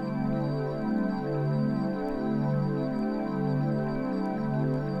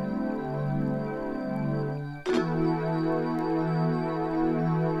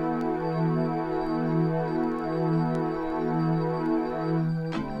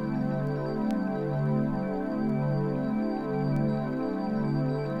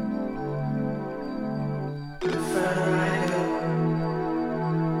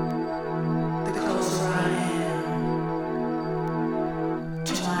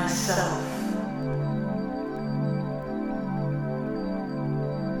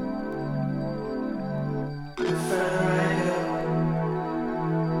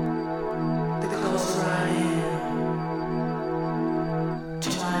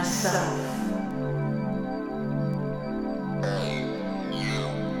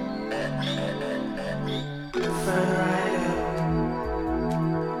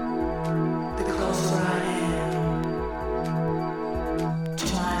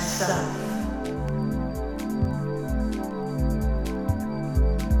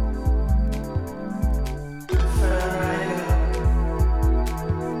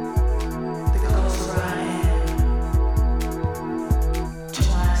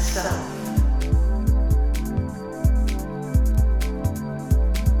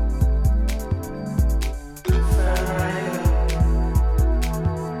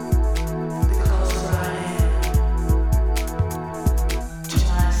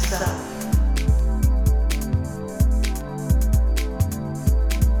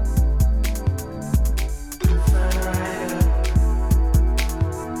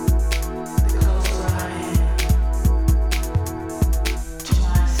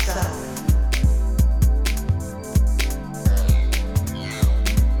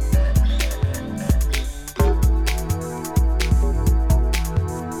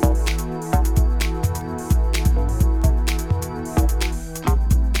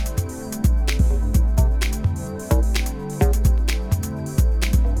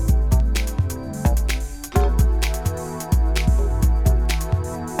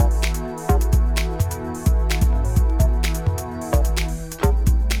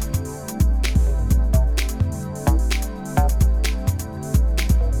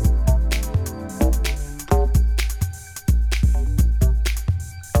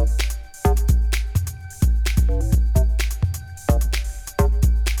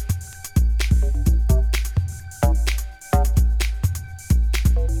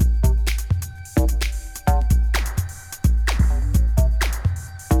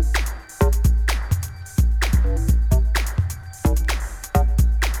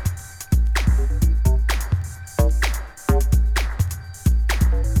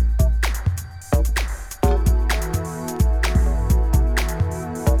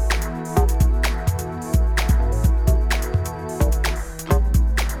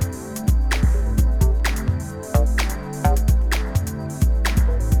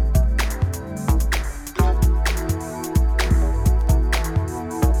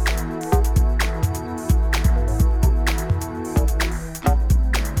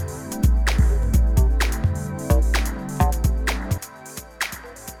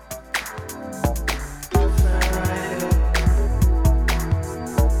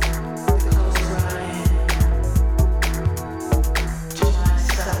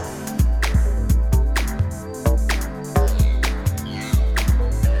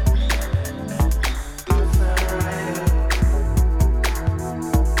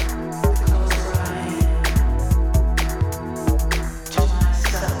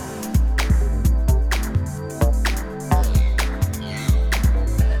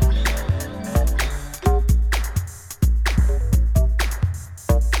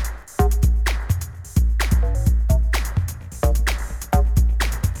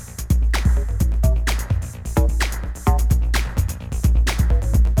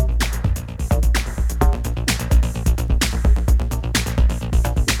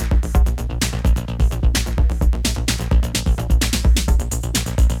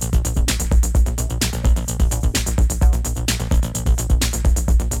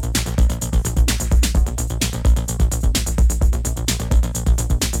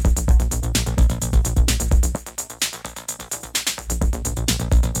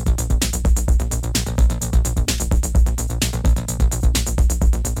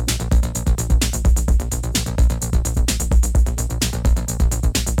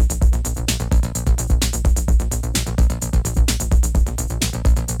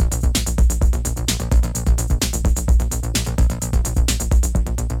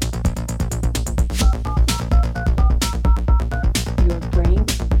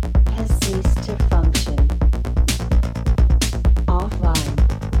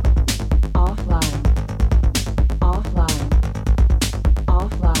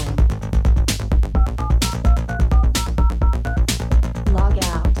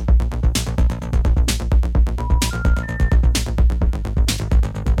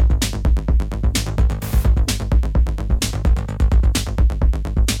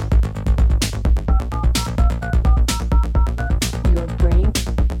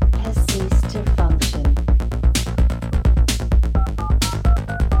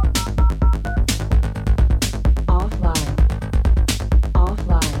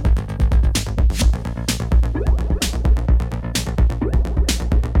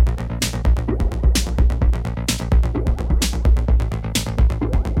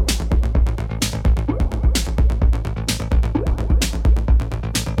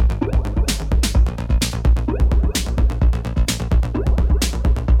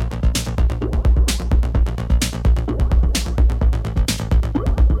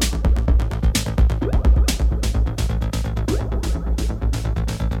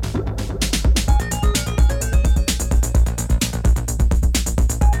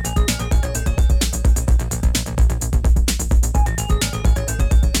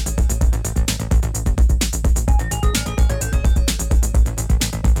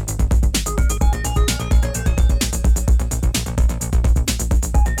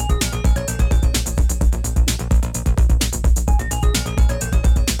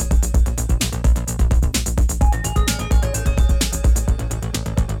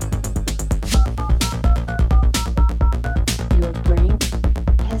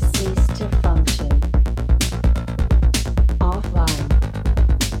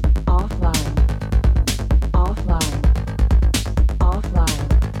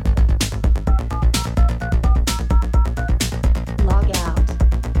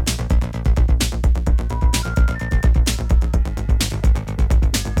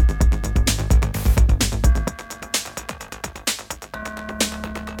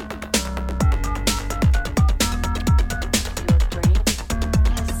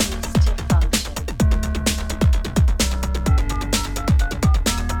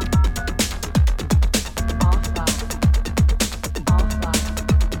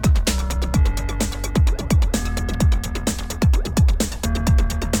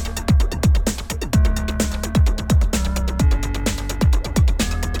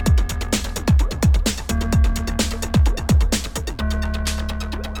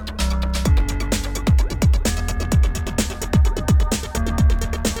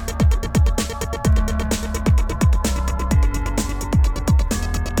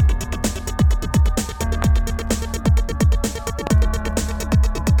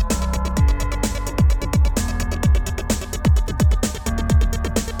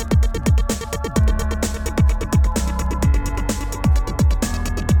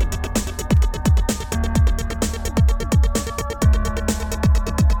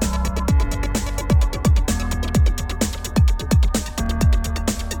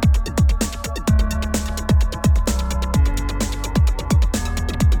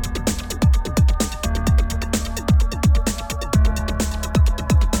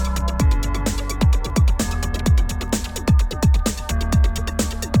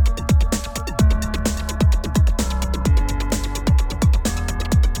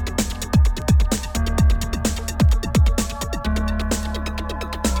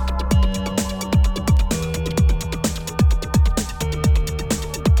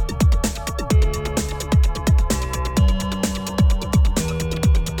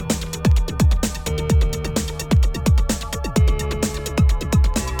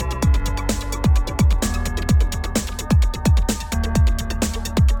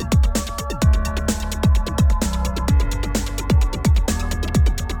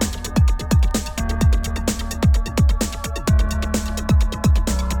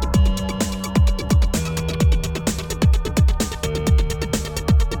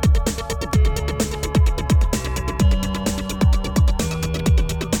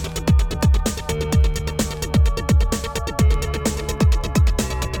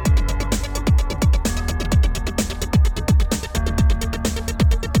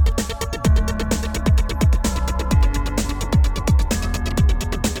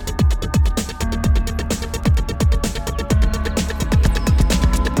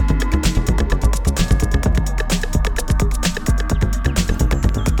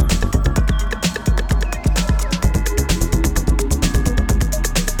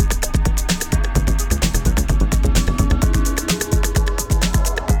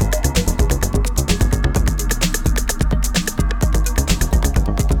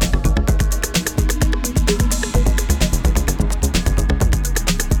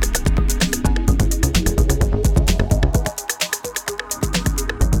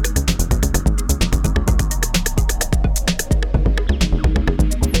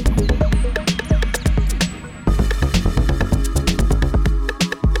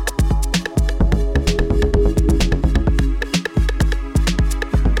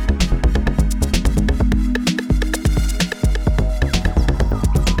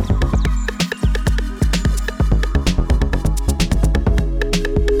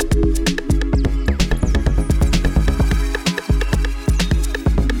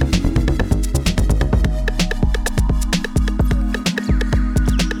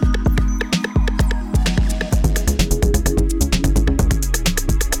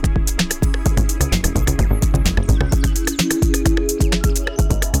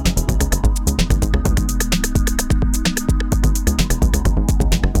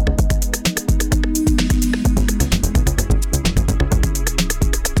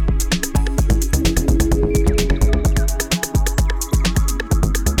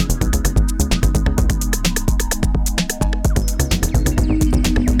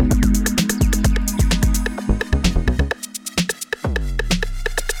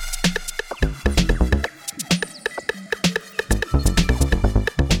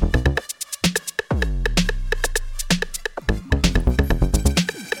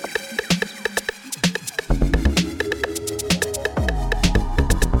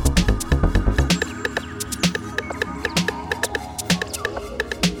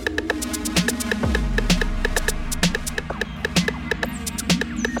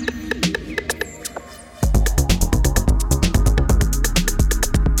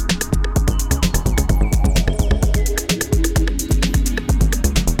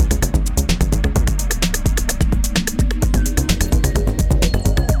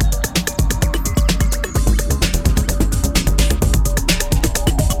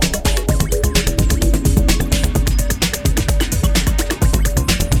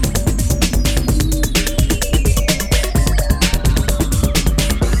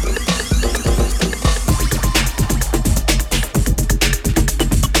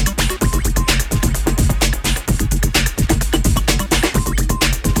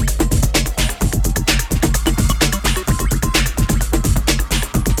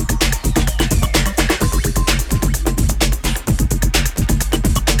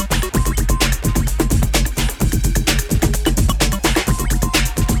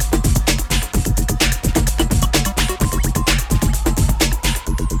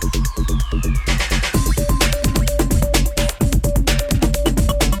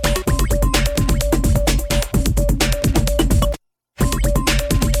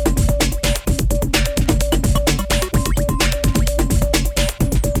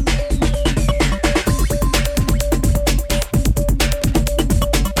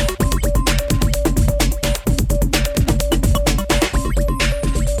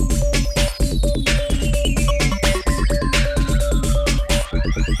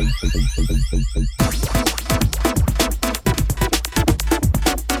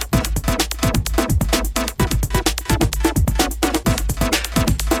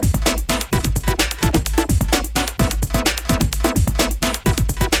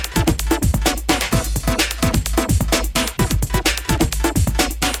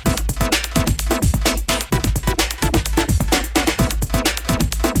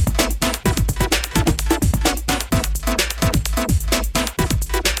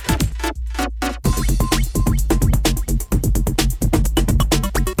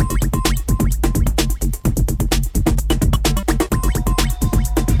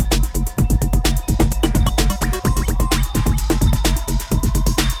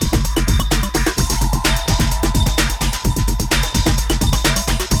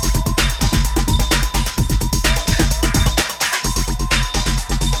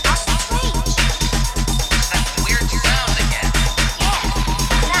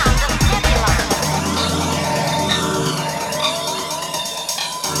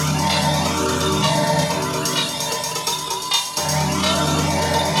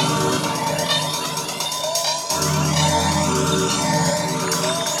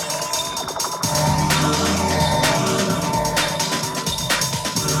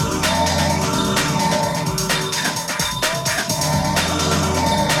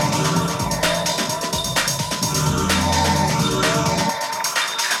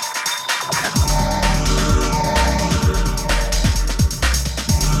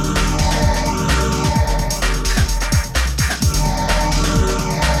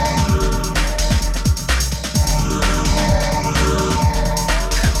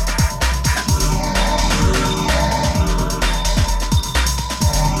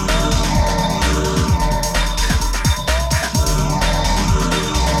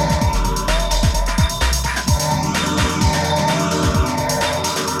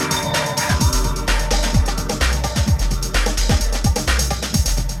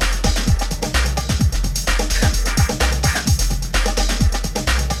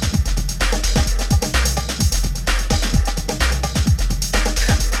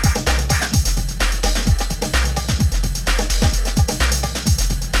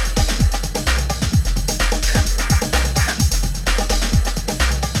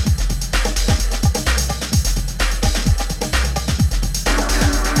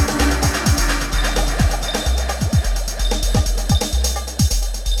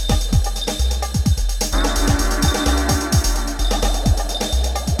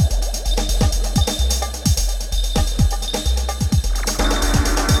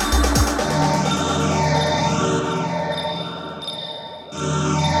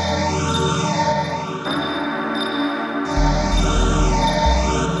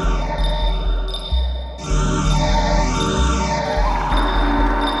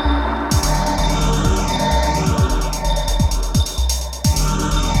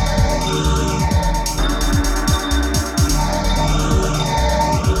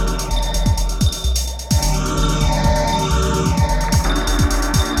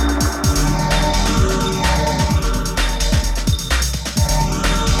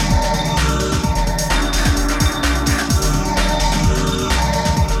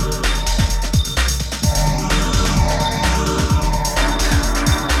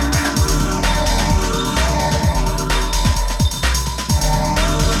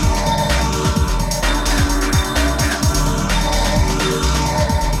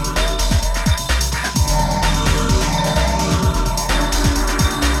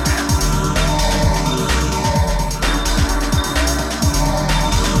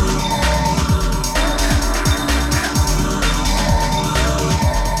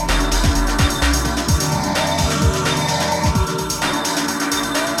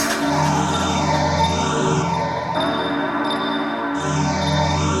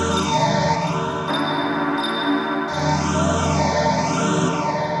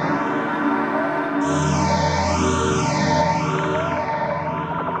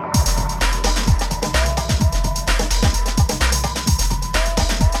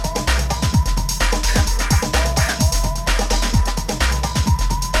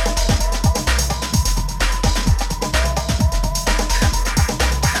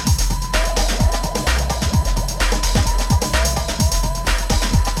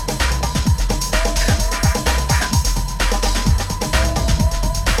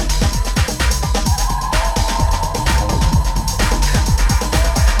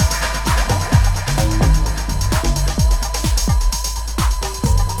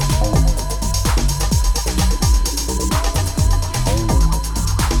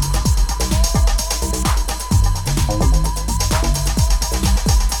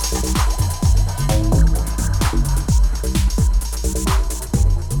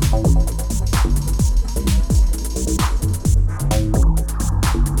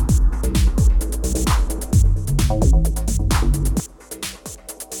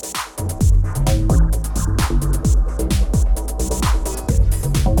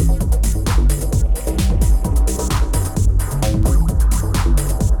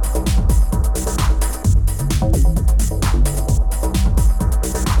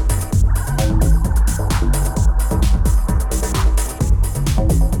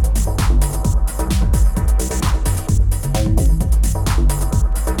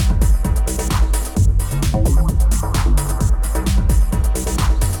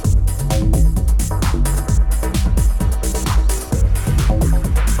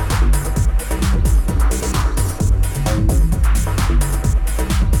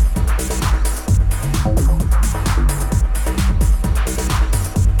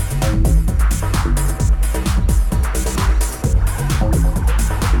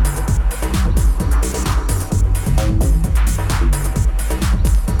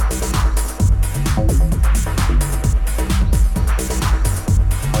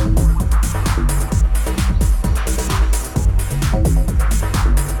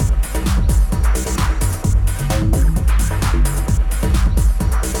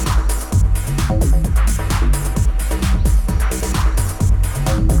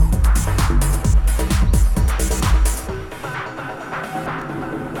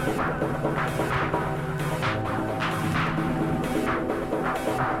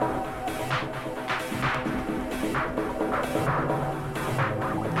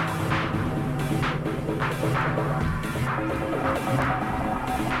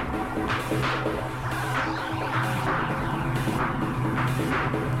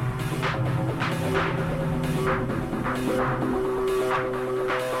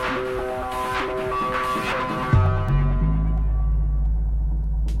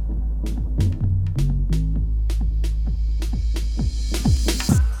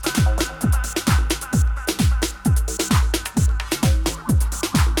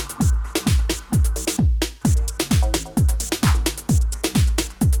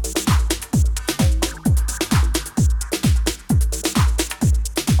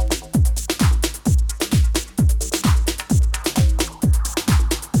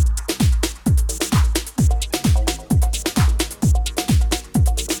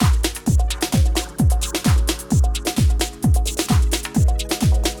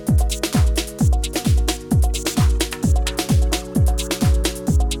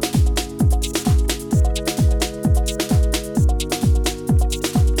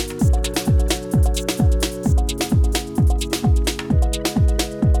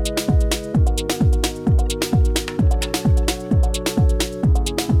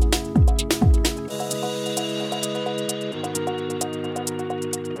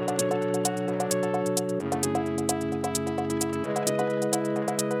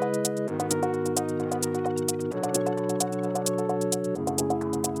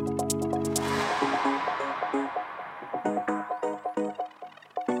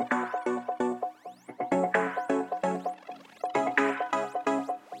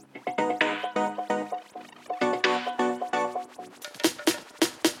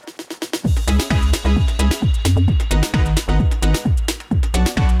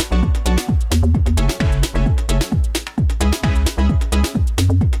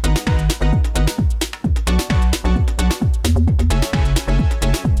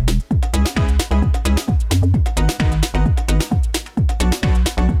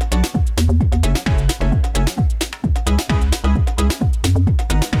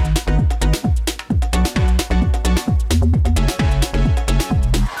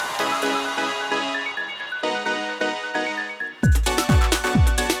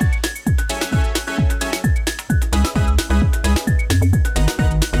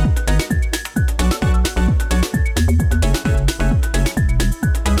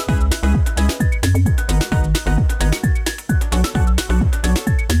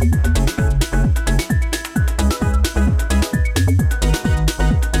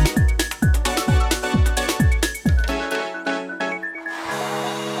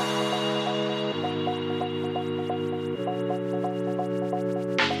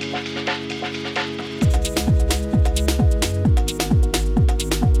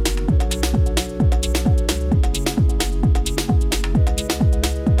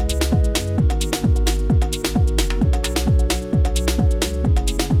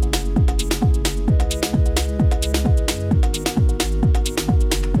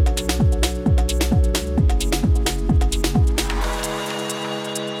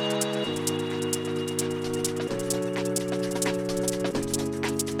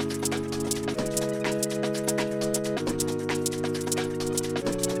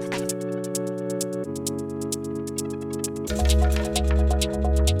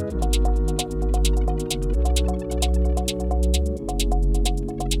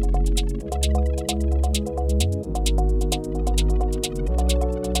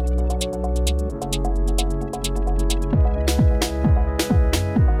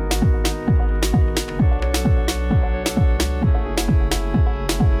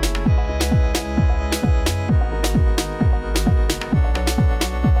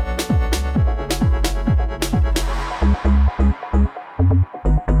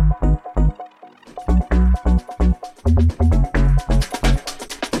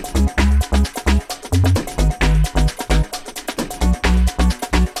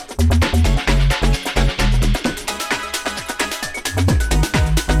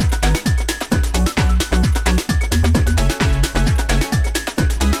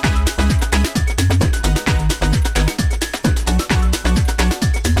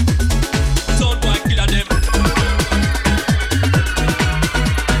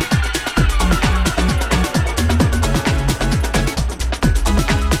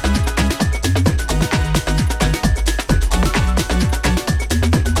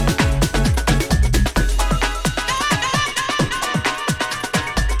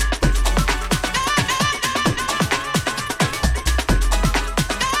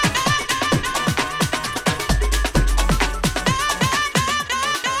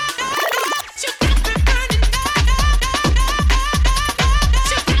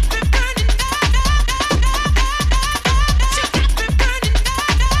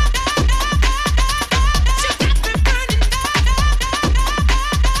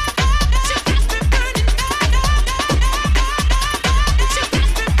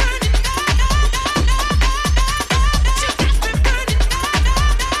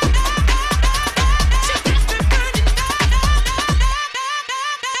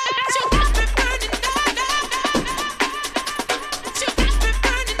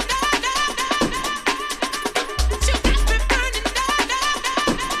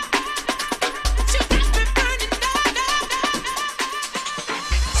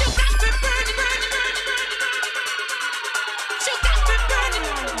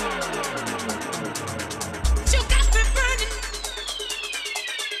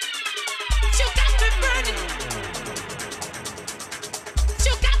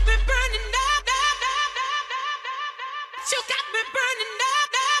 Burning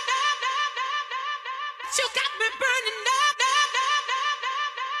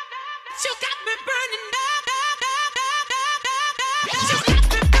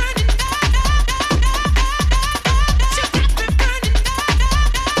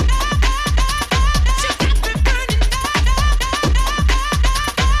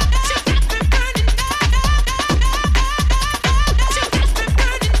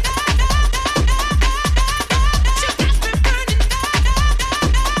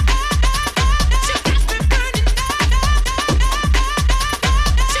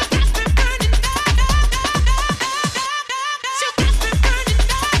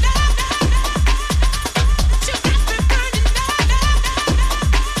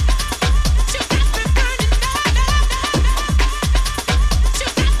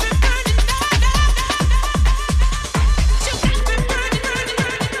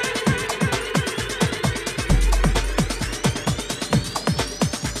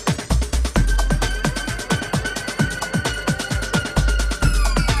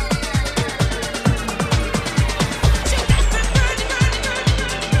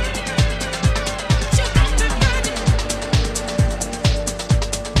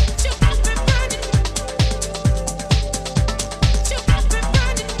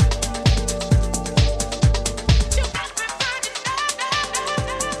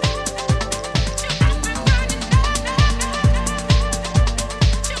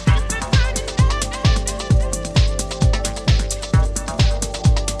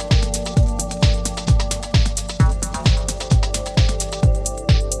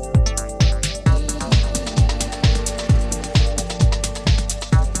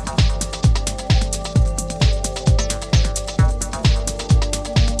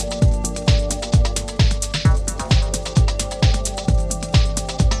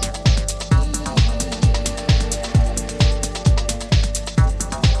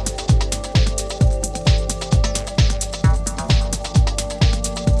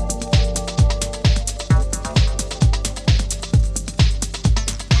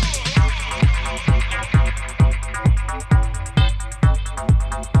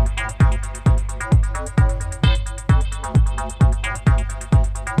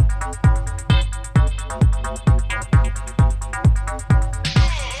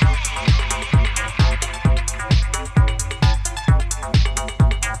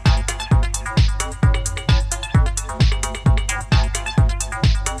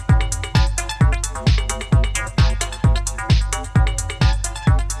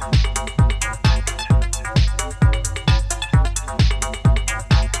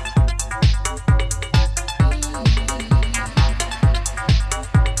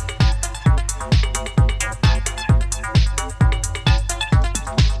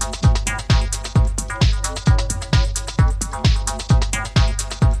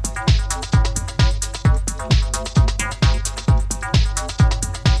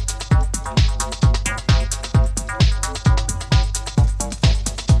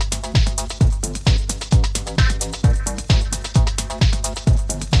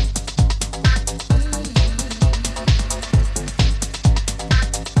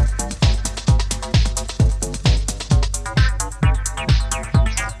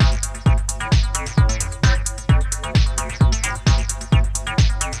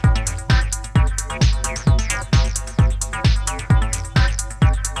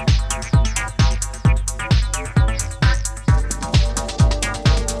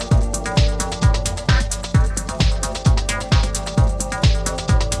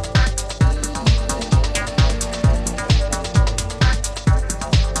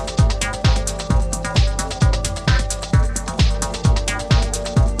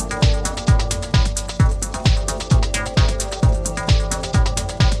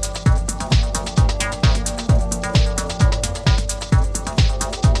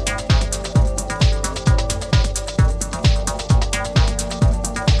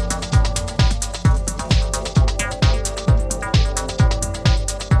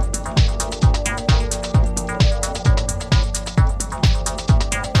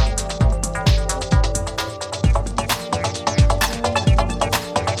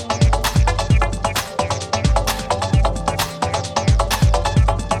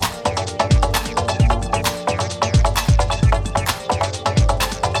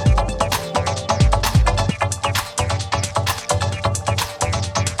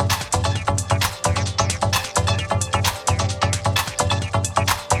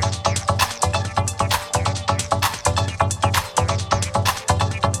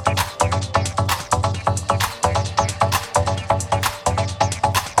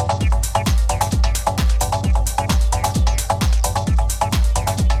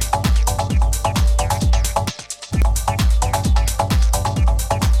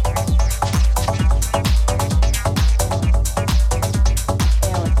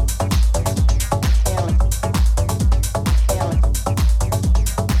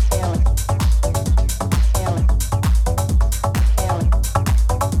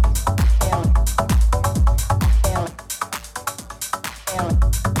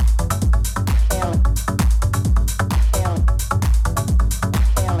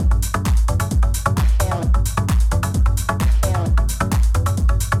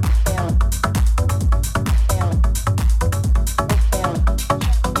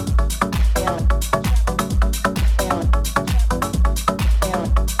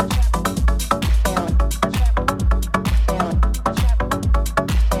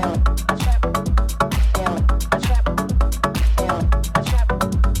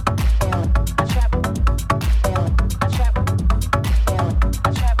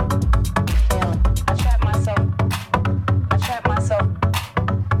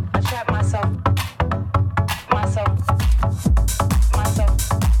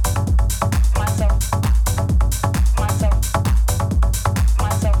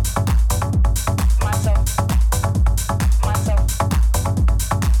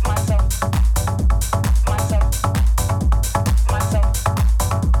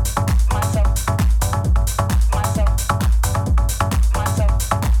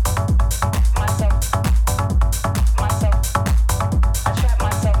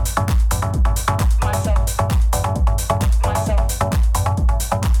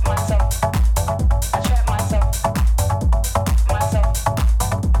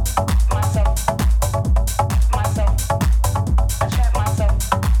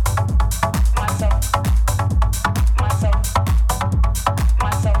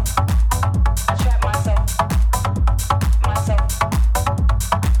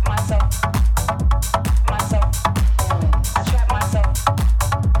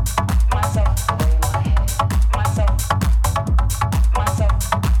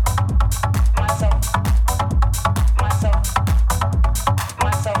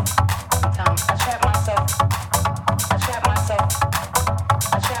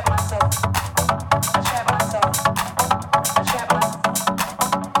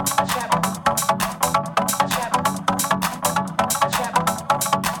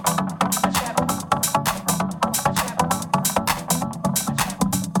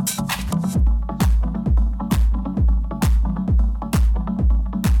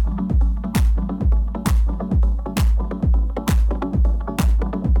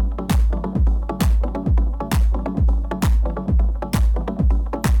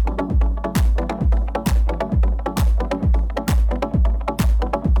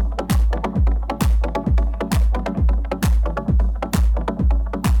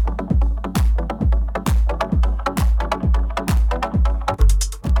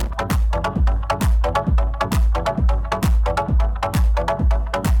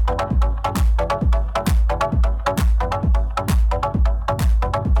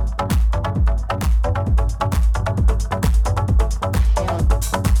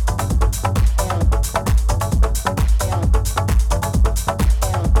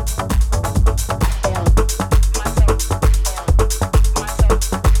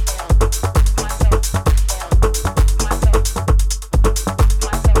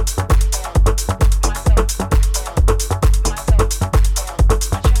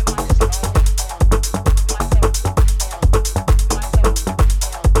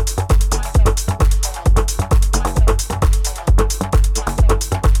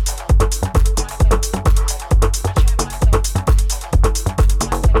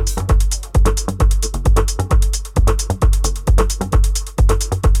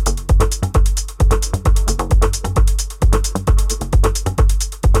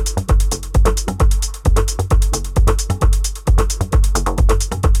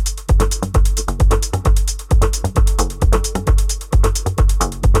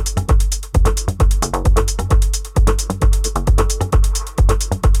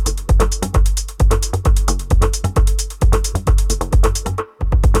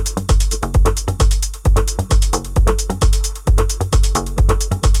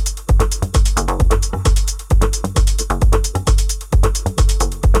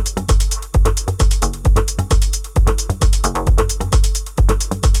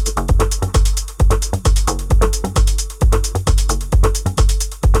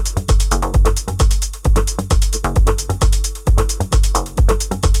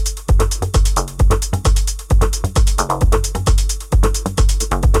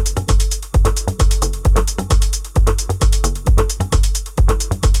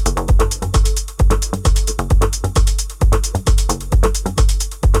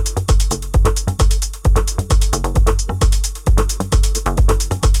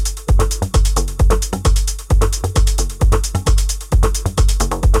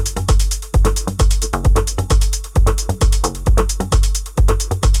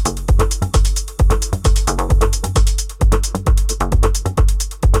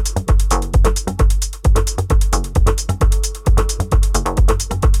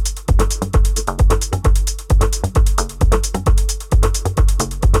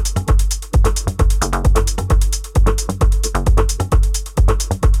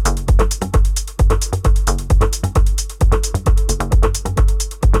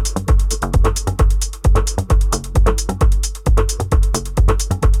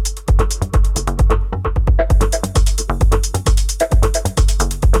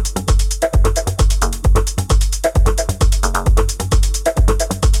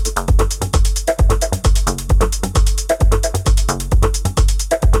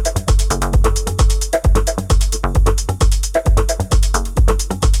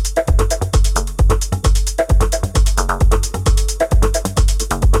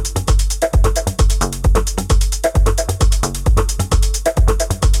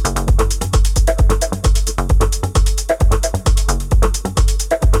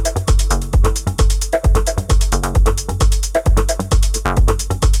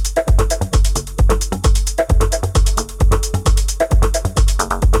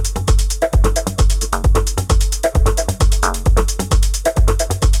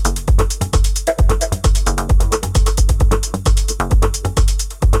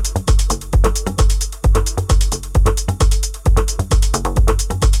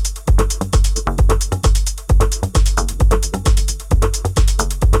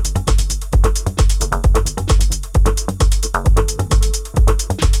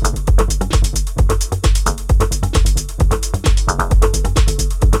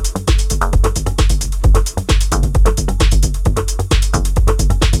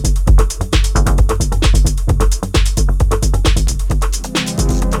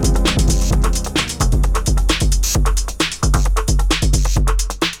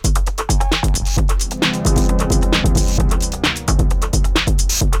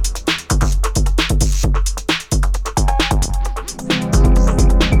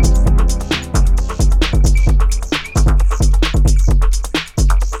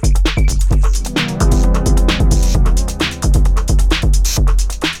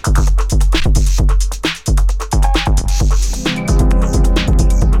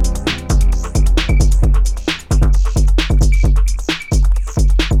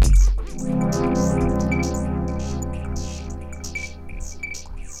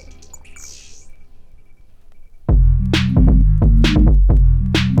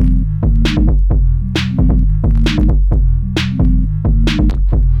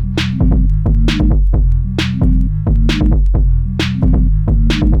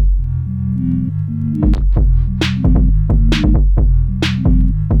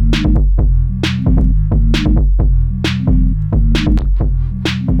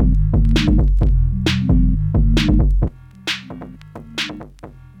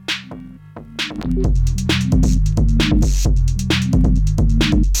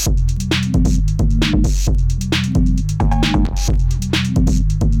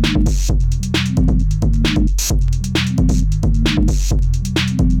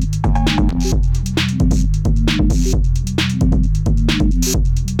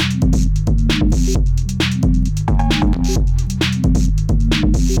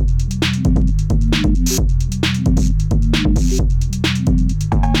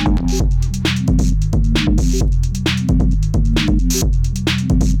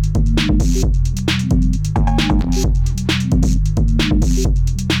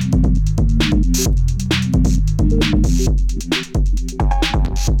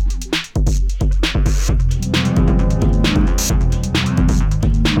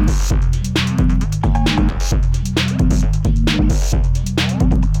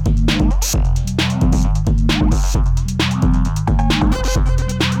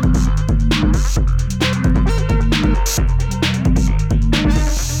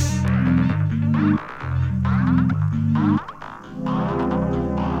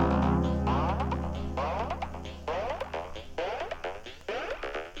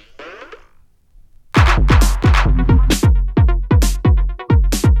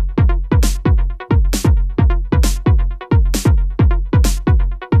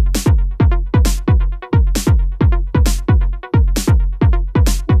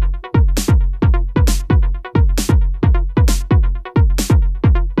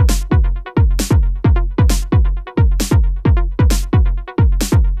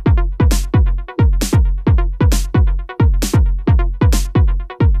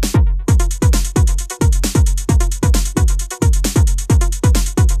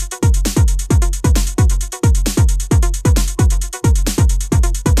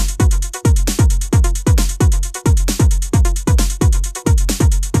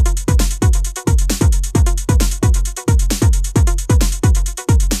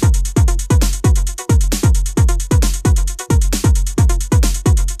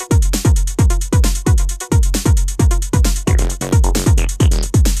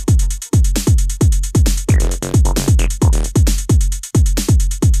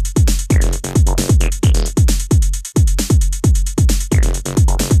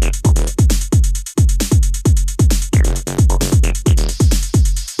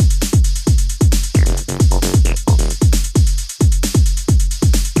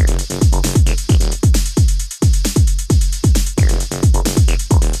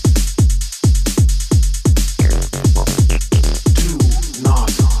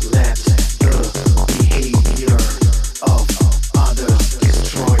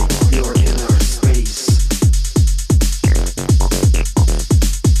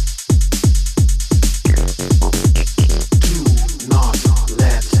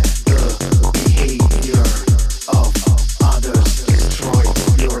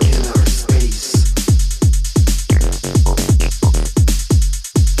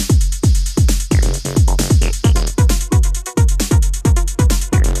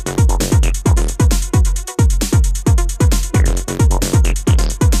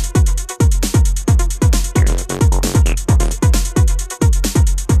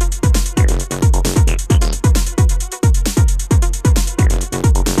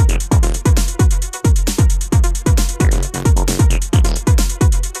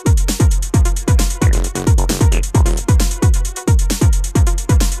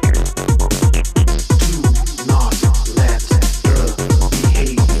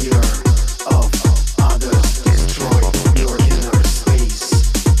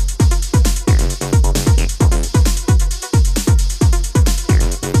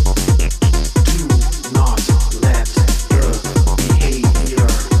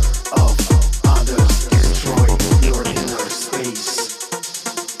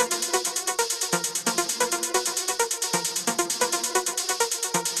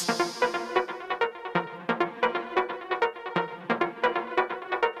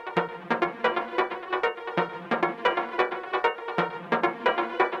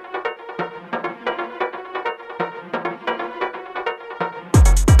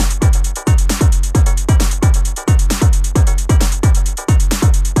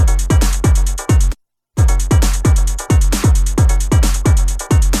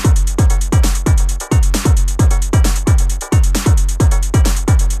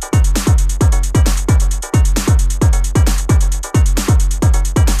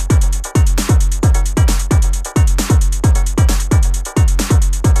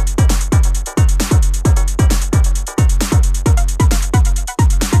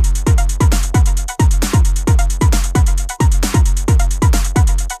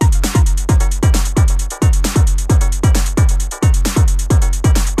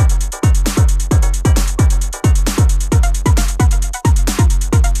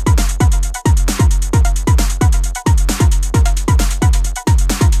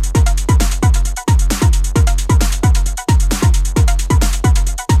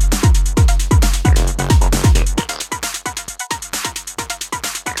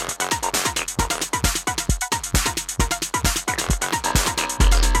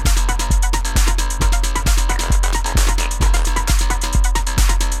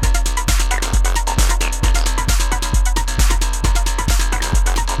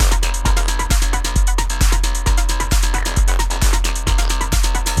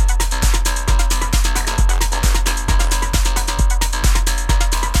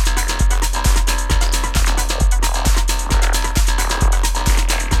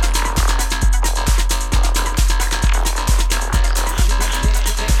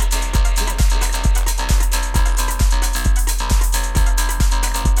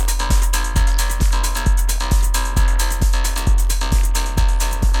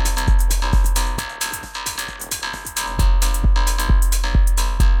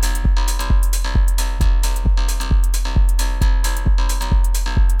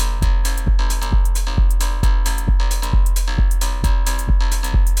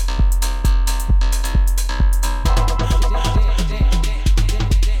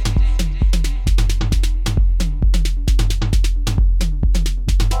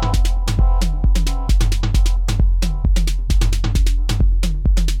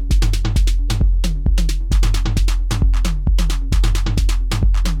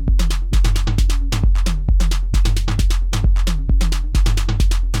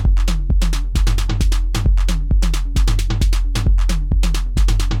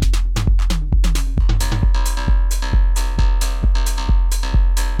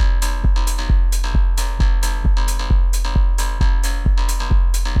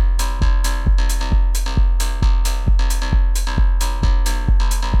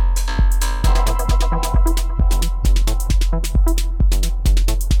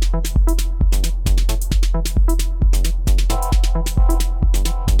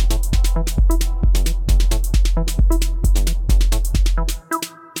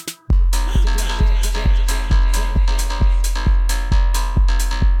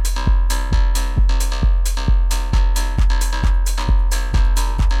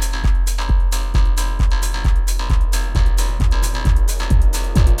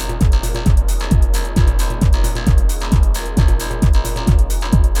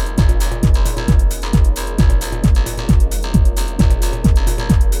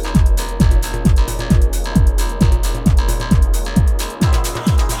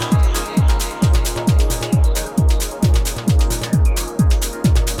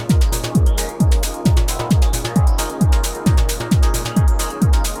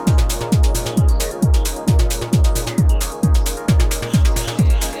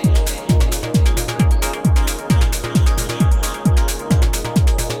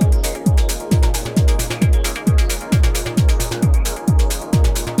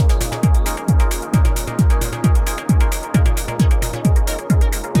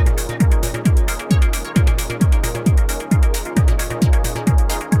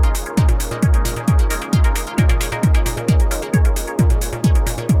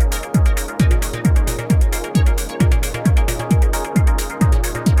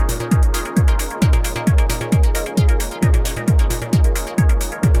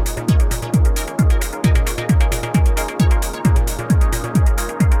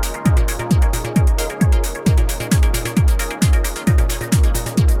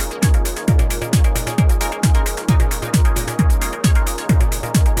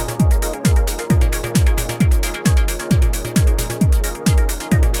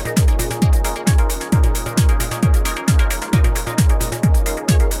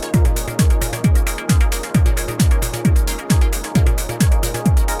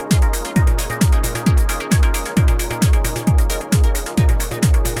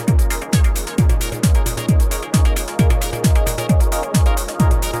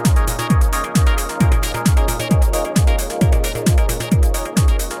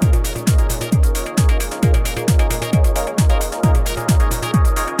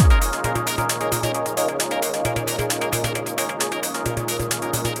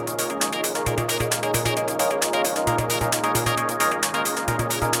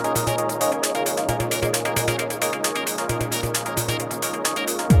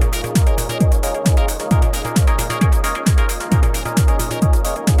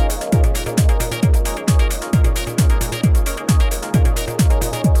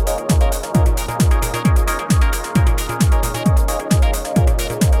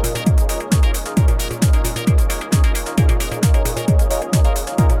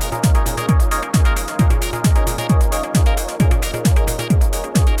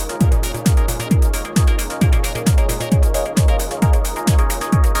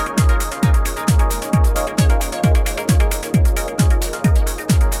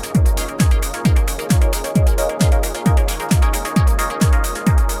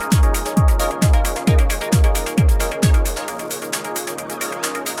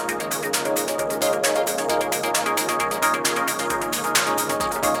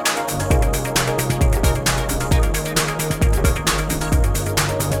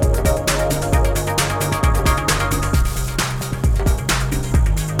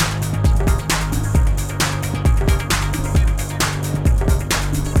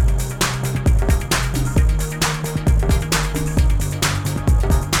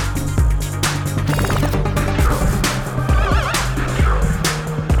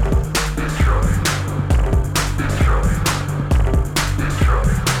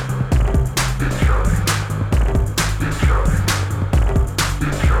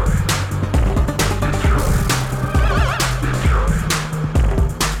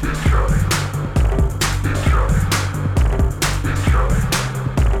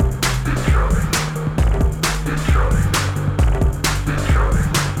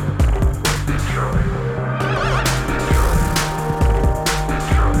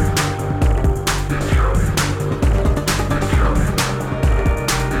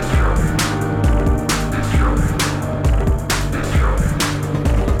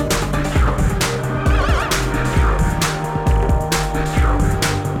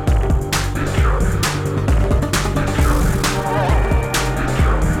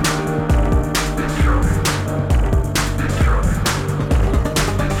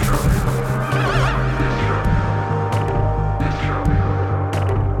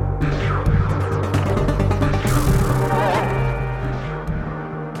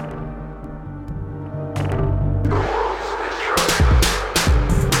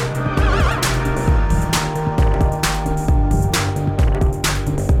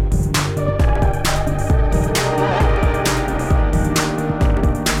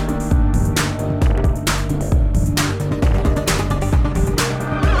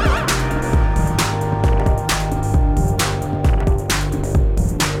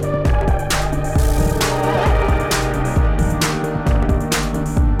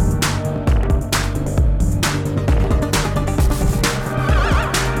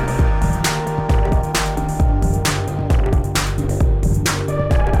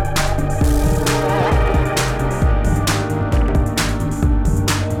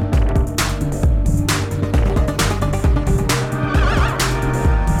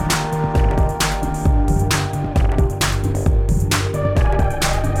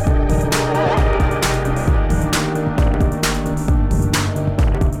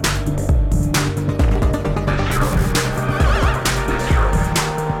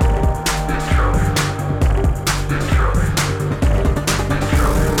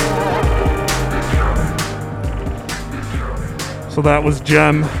So that was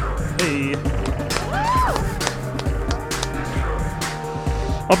Jem. Hey.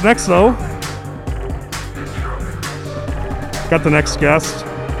 Up next, though, got the next guest,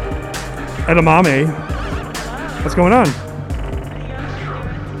 Edamame. What's going on?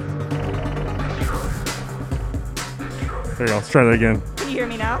 There you go. Let's try that again. Can you hear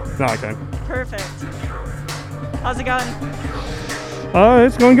me now? No, I can. Perfect. How's it going?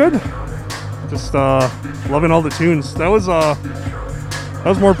 It's going good. Just loving all the tunes. That was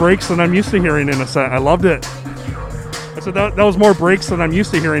more breaks than I'm used to hearing in a set. I loved it. I said that was more breaks than I'm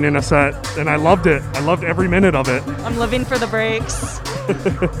used to hearing in a set, and I loved it. I loved every minute of it. I'm living for the breaks.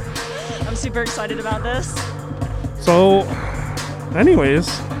 I'm super excited about this. So, anyways,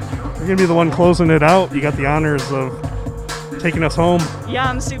 you're gonna be the one closing it out. You got the honors of taking us home. Yeah,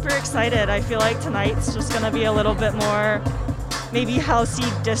 I'm super excited. I feel like tonight's just gonna be a little bit more maybe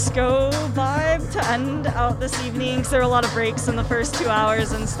housey disco vibe to end out this evening, because there are a lot of breaks in the first 2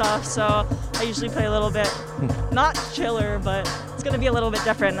 hours and stuff, so I usually play a little bit not chiller, but it's gonna be a little bit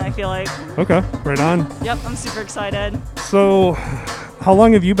different, I feel like. Okay, right on. Yep, I'm super excited. So, how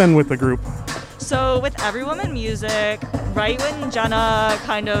long have you been with the group? So with Every Woman Music, right when Jenna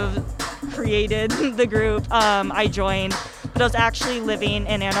kind of created the group, I joined. But I was actually living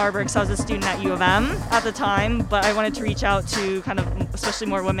in Ann Arbor because I was a student at U of M at the time, but I wanted to reach out to kind of especially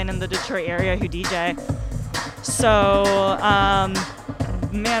more women in the Detroit area who DJ. So,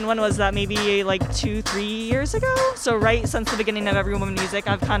 man, when was that? Maybe like 2-3 years ago? So right since the beginning of Every Woman Music,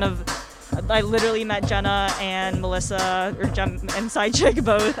 I literally met Jenna and Melissa, or Jem and Sidechick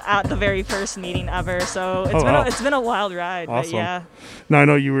both at the very first meeting ever. So it's been a wild ride. Awesome. But yeah. Now I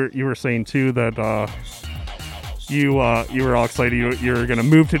know you were saying too that you were all excited you were gonna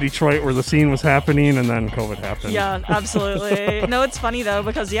move to Detroit where the scene was happening, and then COVID happened. Yeah, absolutely. No, it's funny though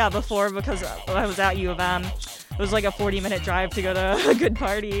because I was at U of M, it was like a 40-minute drive to go to a good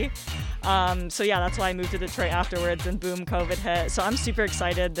party. So yeah, that's why I moved to Detroit afterwards, and boom, COVID hit. So I'm super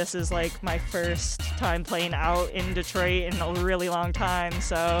excited. This is like my first time playing out in Detroit in a really long time.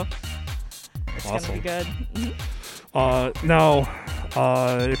 So it's awesome. gonna be good. Now,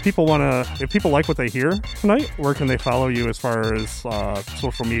 if people like what they hear tonight, where can they follow you as far as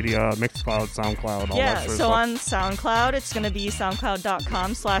social media, Mixcloud, SoundCloud, all that sort of so stuff? on SoundCloud, it's going to be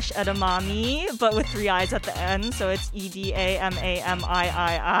soundcloud.com/edamami, but with 3 I's at the end, so it's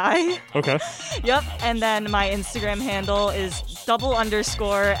EDAMAMIII. Okay. Yep, and then my Instagram handle is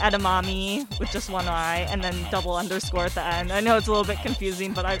 _edamami with just 1 I, and then _ at the end. I know it's a little bit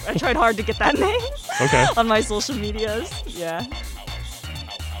confusing, but I tried hard to get that name Okay. on my social medias. Yeah.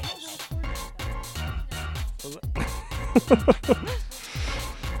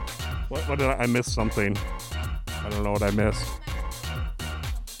 What did I missed something? I don't know what I missed.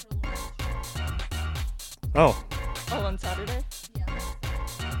 Oh, On Saturday?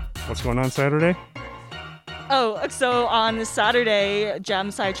 what's going on Saturday? Oh, so on Saturday, Jem,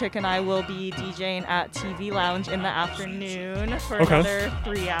 Sidechick, and I will be DJing at TV Lounge in the afternoon for another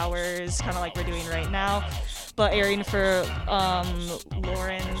 3 hours, kind of like we're doing right now, but airing for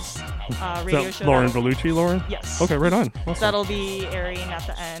Lauren's radio show. Lauren Bellucci, Lauren? Yes. Okay, right on. Awesome. That'll be airing at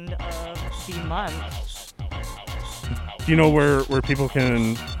the end of the month. Do you know where people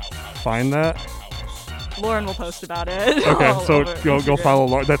can find that? Lauren will post about it. Okay, so over go Instagram. follow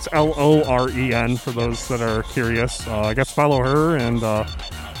Lauren. That's LOREN for those that are curious. I guess follow her, and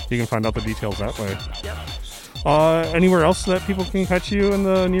you can find out the details that way. Yep. Anywhere else that people can catch you in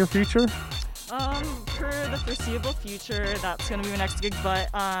the near future? For the foreseeable future, that's going to be my next gig, but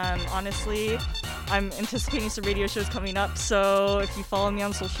honestly, I'm anticipating some radio shows coming up, so if you follow me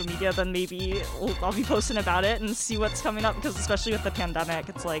on social media, then maybe I'll be posting about it and see what's coming up, because especially with the pandemic,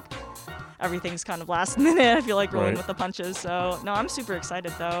 it's like everything's kind of last minute. I feel like rolling with the punches, so no, I'm super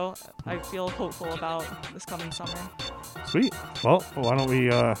excited though. I feel hopeful about this coming summer. Sweet. Well, why don't we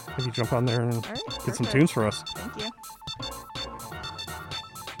have you jump on there and All right, get some perfect. tunes for us? Thank you.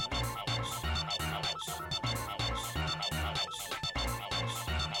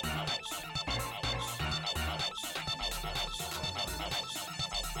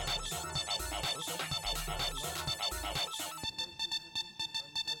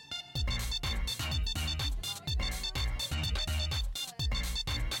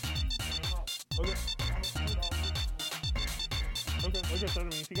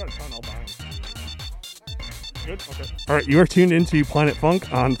 Okay. All right, you are tuned into Planet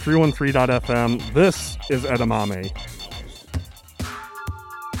Funk on 313.fm. This is Edamame.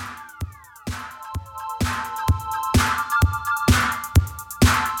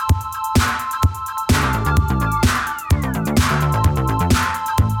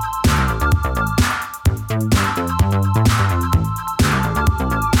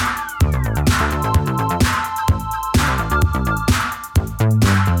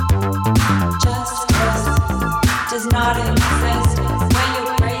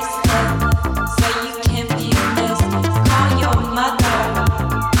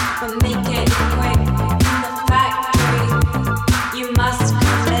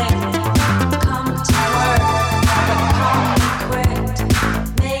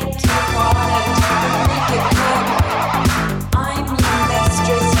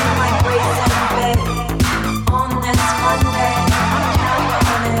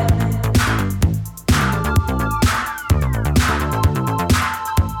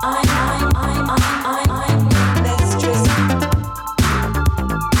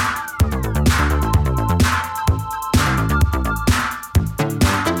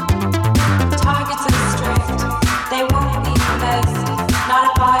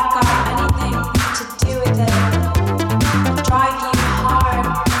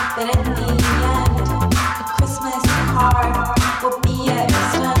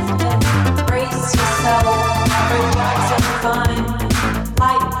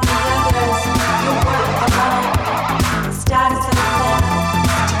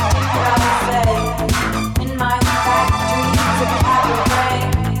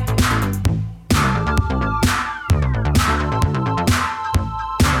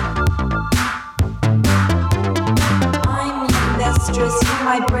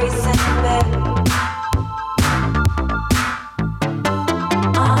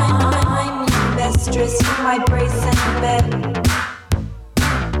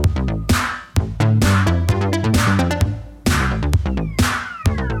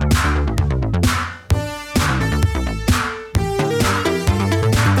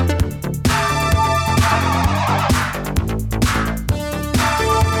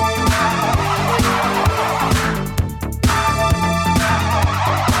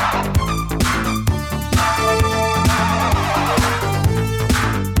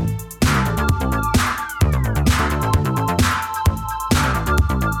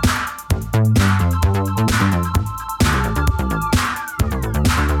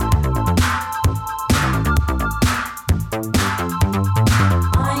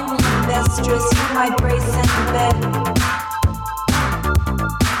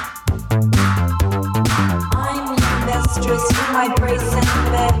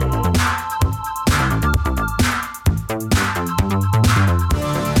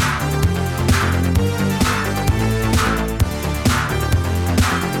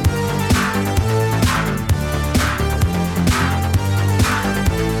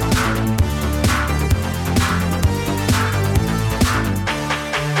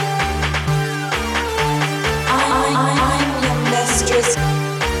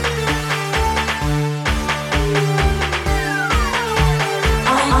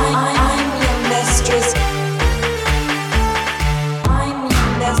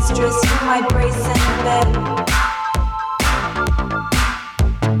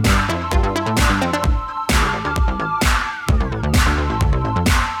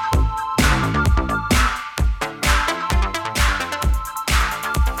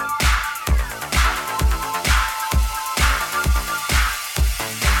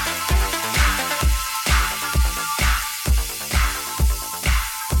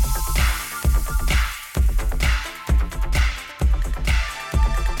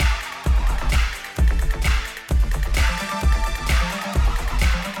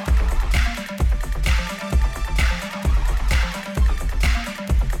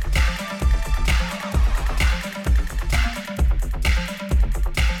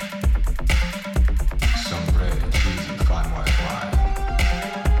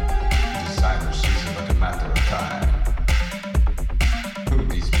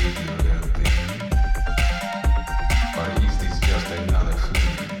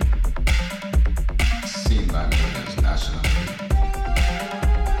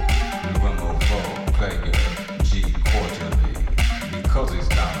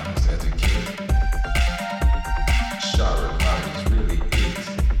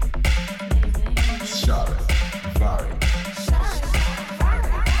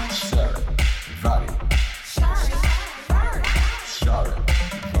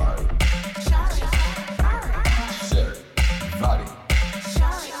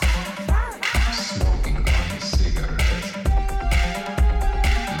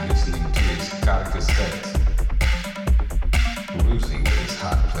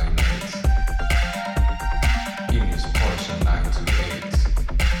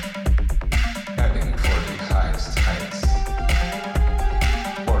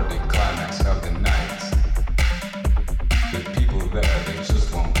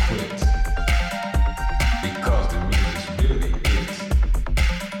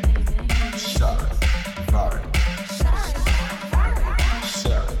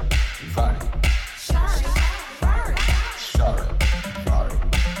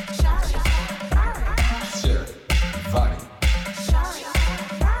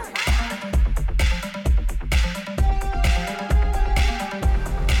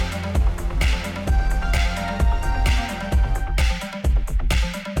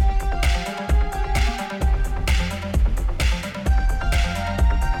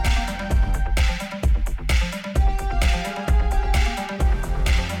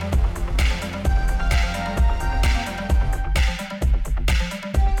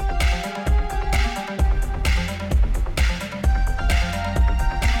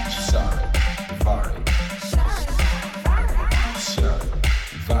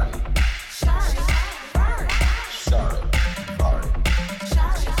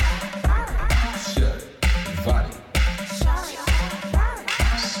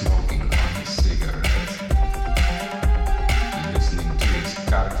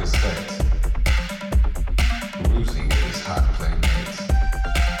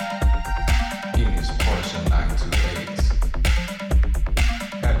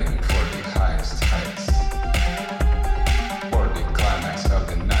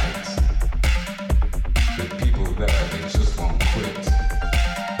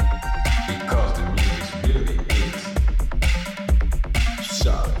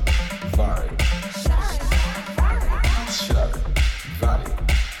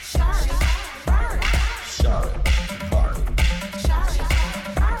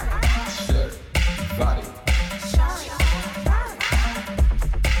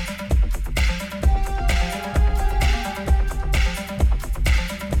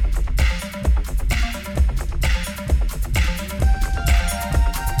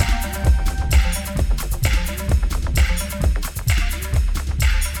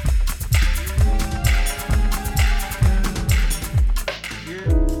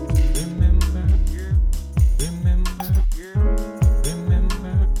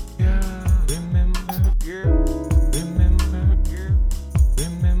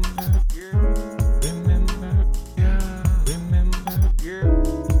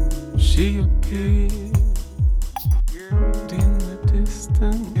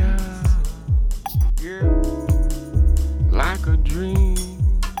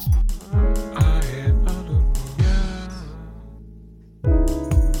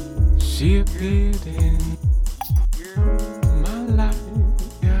 appeared in my life,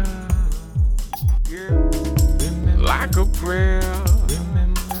 yeah. Like a prayer.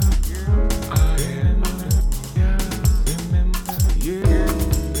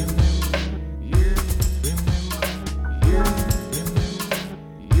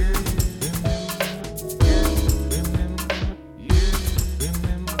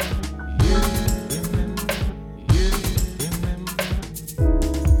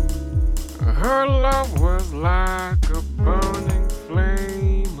 Her love was like a burning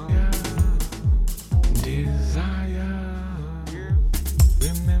flame of desire.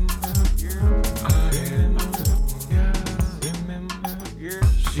 Remember, I am remember,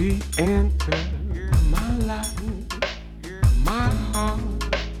 she entered my life, my heart.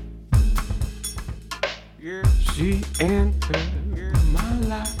 She entered my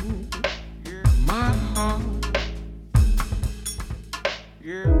life, my heart.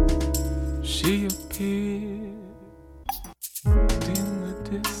 She appeared in the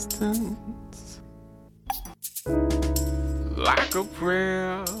distance like a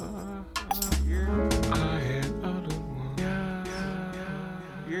prayer I had uttered once.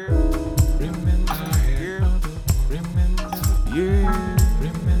 Remember, I had uttered. Remember, yeah.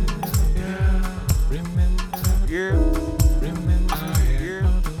 Remember, yeah. Remember, yeah. Remember, I had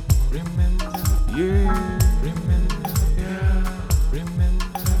uttered. Remember, yeah. Remember, yeah. Remember,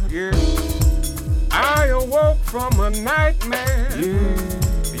 yeah. I awoke from a nightmare. Yeah.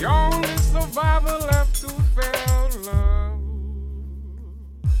 The only survivor left who felt love.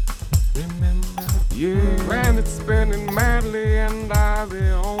 Remember, yeah. Planet spinning madly, and I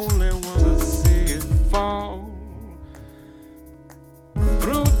the only one to see it fall.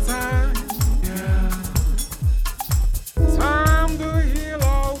 Through time, yeah. Time to heal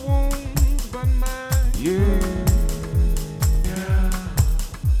all wounds but mine. Yeah.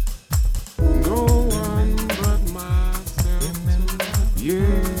 Yeah,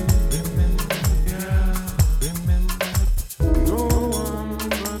 remember, yeah, remember, no one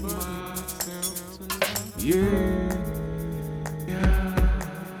but myself tonight. Yeah, yeah.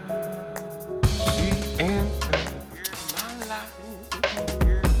 She entered my life,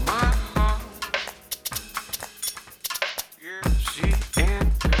 my heart. She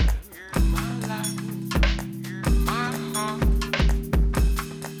entered my life, my heart.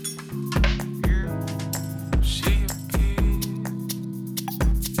 She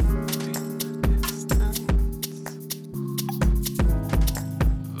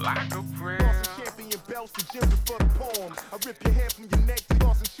like a prayer. Champion belts to gems for the poems. I rip your hair from your neck.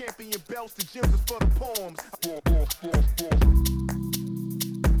 Tossing champion belts to gems for the poems.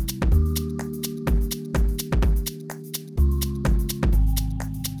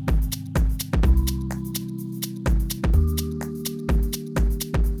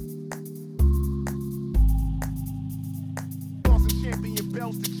 Tossing champion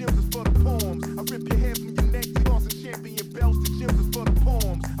belts to gems for the poems. I rip your hair from your neck. Tossing champion belts to gems for the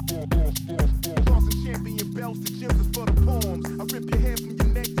poems. Tossing champion belts to gems for the poems. I rip your hair from your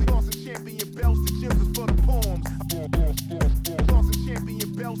neck. Tossing champion belts to gems for the poems. Tossing champion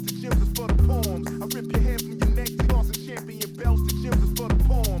belts to gems for the poems. I rip your hair from your neck. Tossing champion belts to gems for the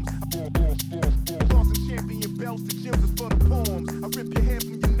poems. Tossing champion belts to gems for the poems. I rip your hair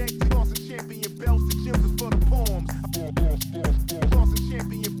from your neck. Tossing champion belts to gems for the poems. Tossing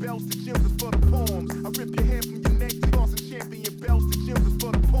champion belts to gems for the poems. I rip your hair from your neck. Tossing champion belts to gems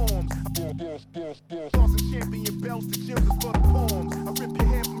for the poems. Tossing champion belts to gems for the poems. I rip your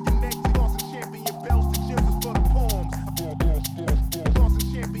hair from your neck. Tossing champion belts to gems for the poems. Tossing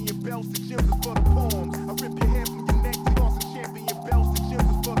champion belts to gems for the poems. I rip your hair from your neck. Tossing champion belts to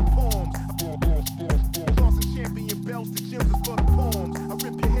gems for the poems. Tossing champion belts to gems for the poems. I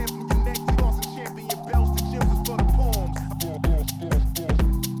rip your hair from your neck. Tossing champion belts to gems for the poems.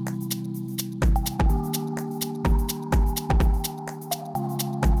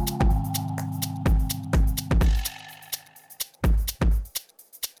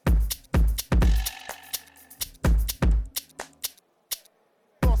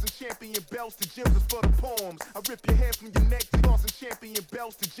 Champion belts to gems for the poems. I rip your hair from your neck. Tossing champion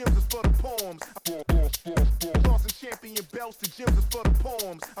belts to gems for the poems. Tossing champion belts to gems for the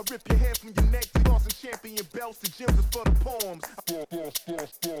poems. I rip your hair from your neck. Tossing champion belts to gems for the poems.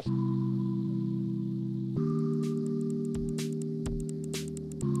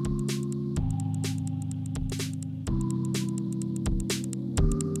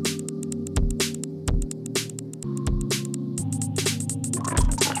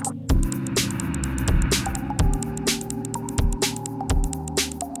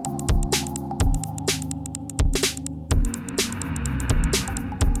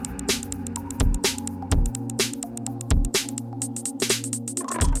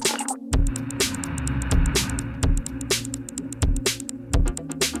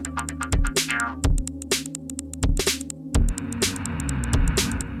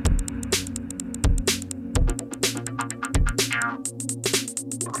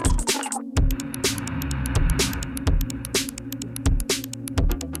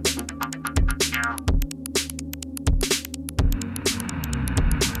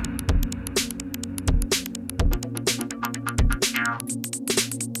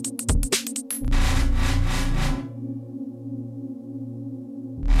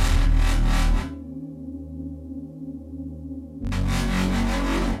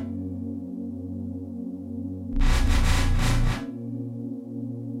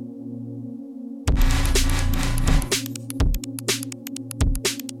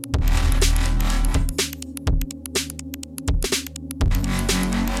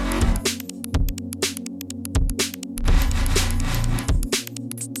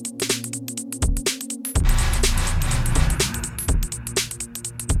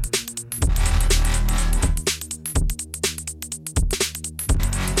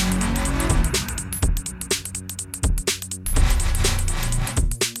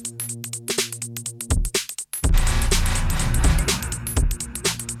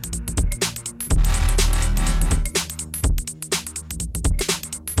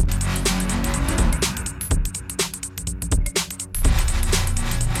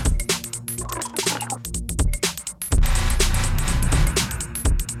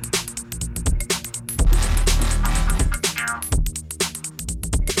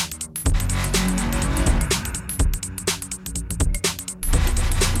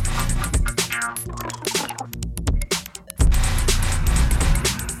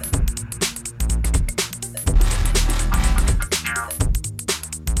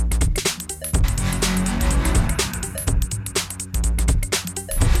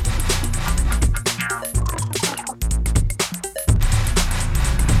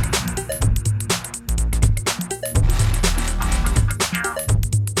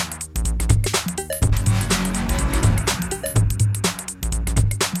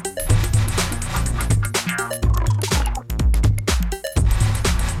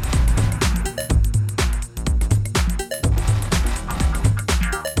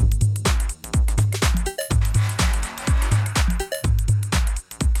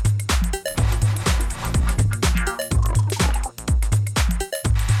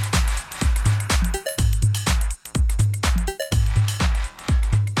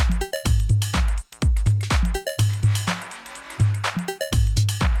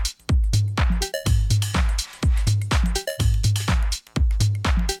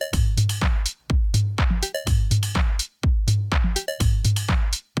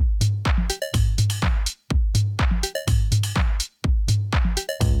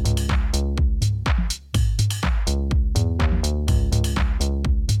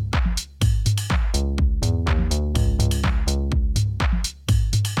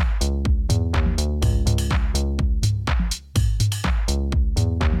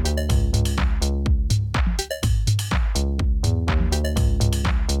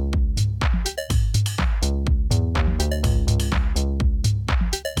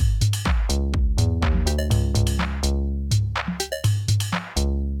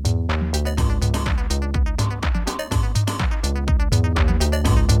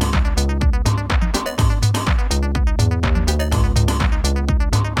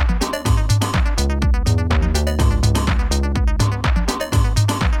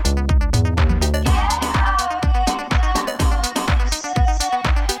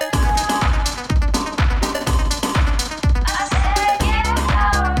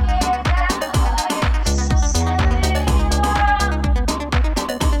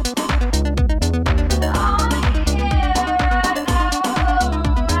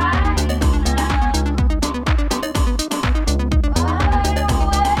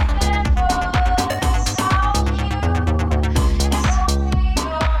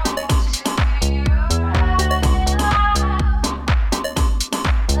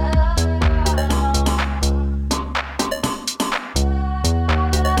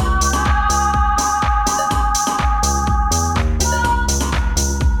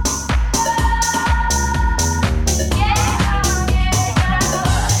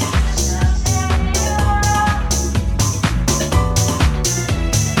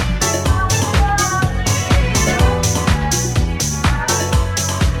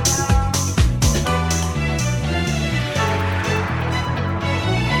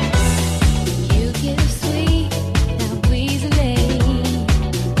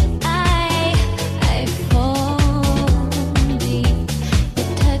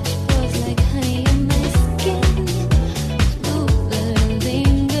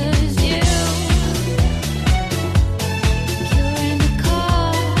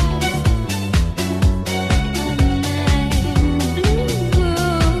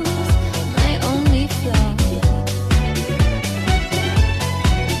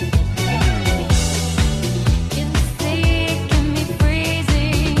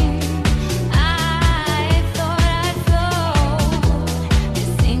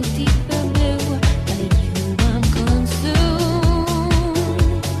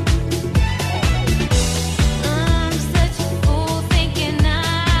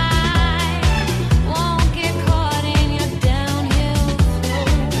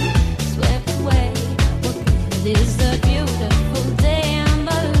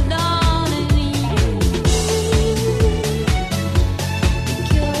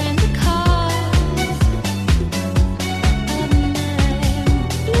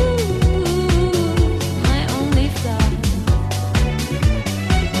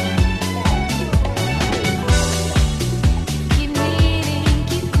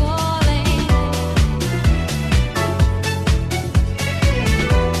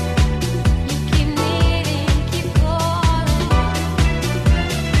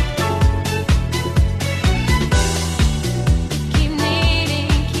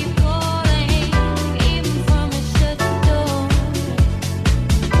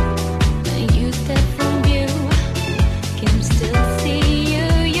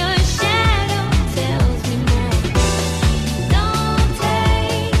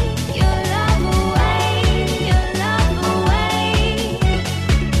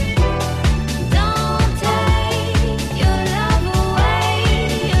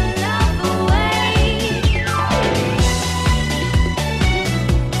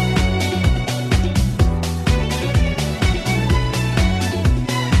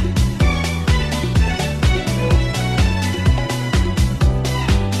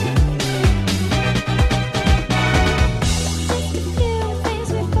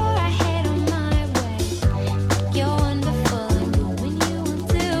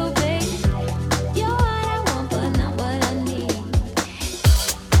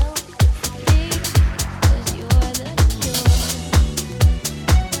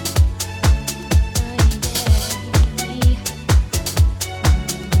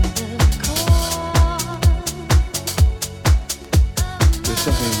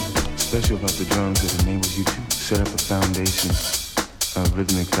 something special about the drums that enables you to set up a foundation, a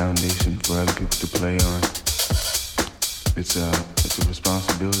rhythmic foundation for other people to play on. It's a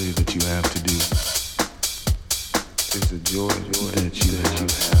responsibility that you have to do. It's a joy that you have.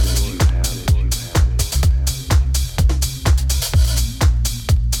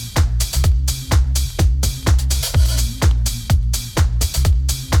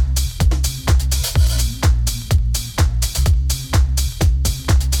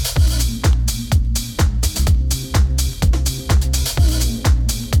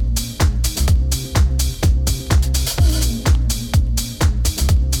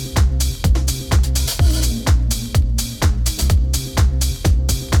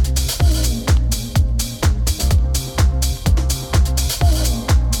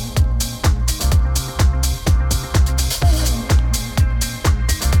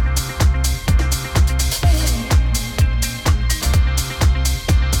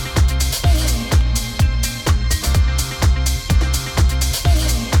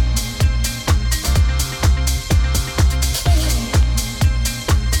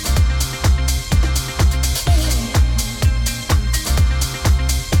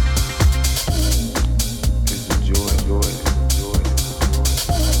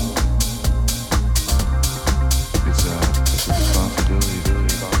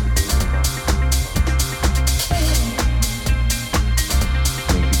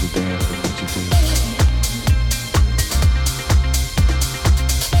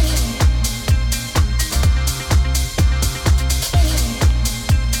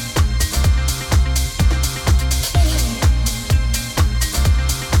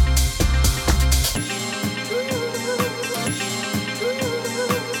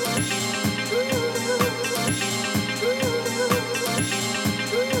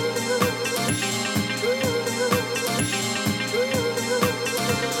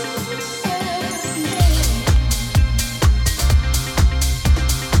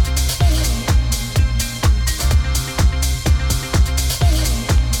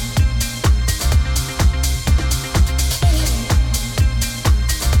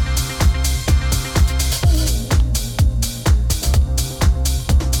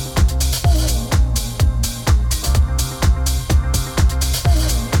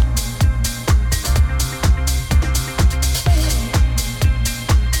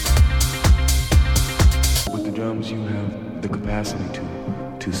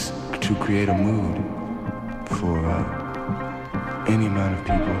 To create a mood for any amount of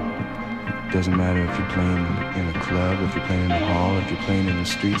people. Doesn't matter if you're playing in a club, if you're playing in a hall, if you're playing in the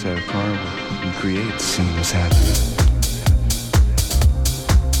streets at a carnival. You create seamless happiness.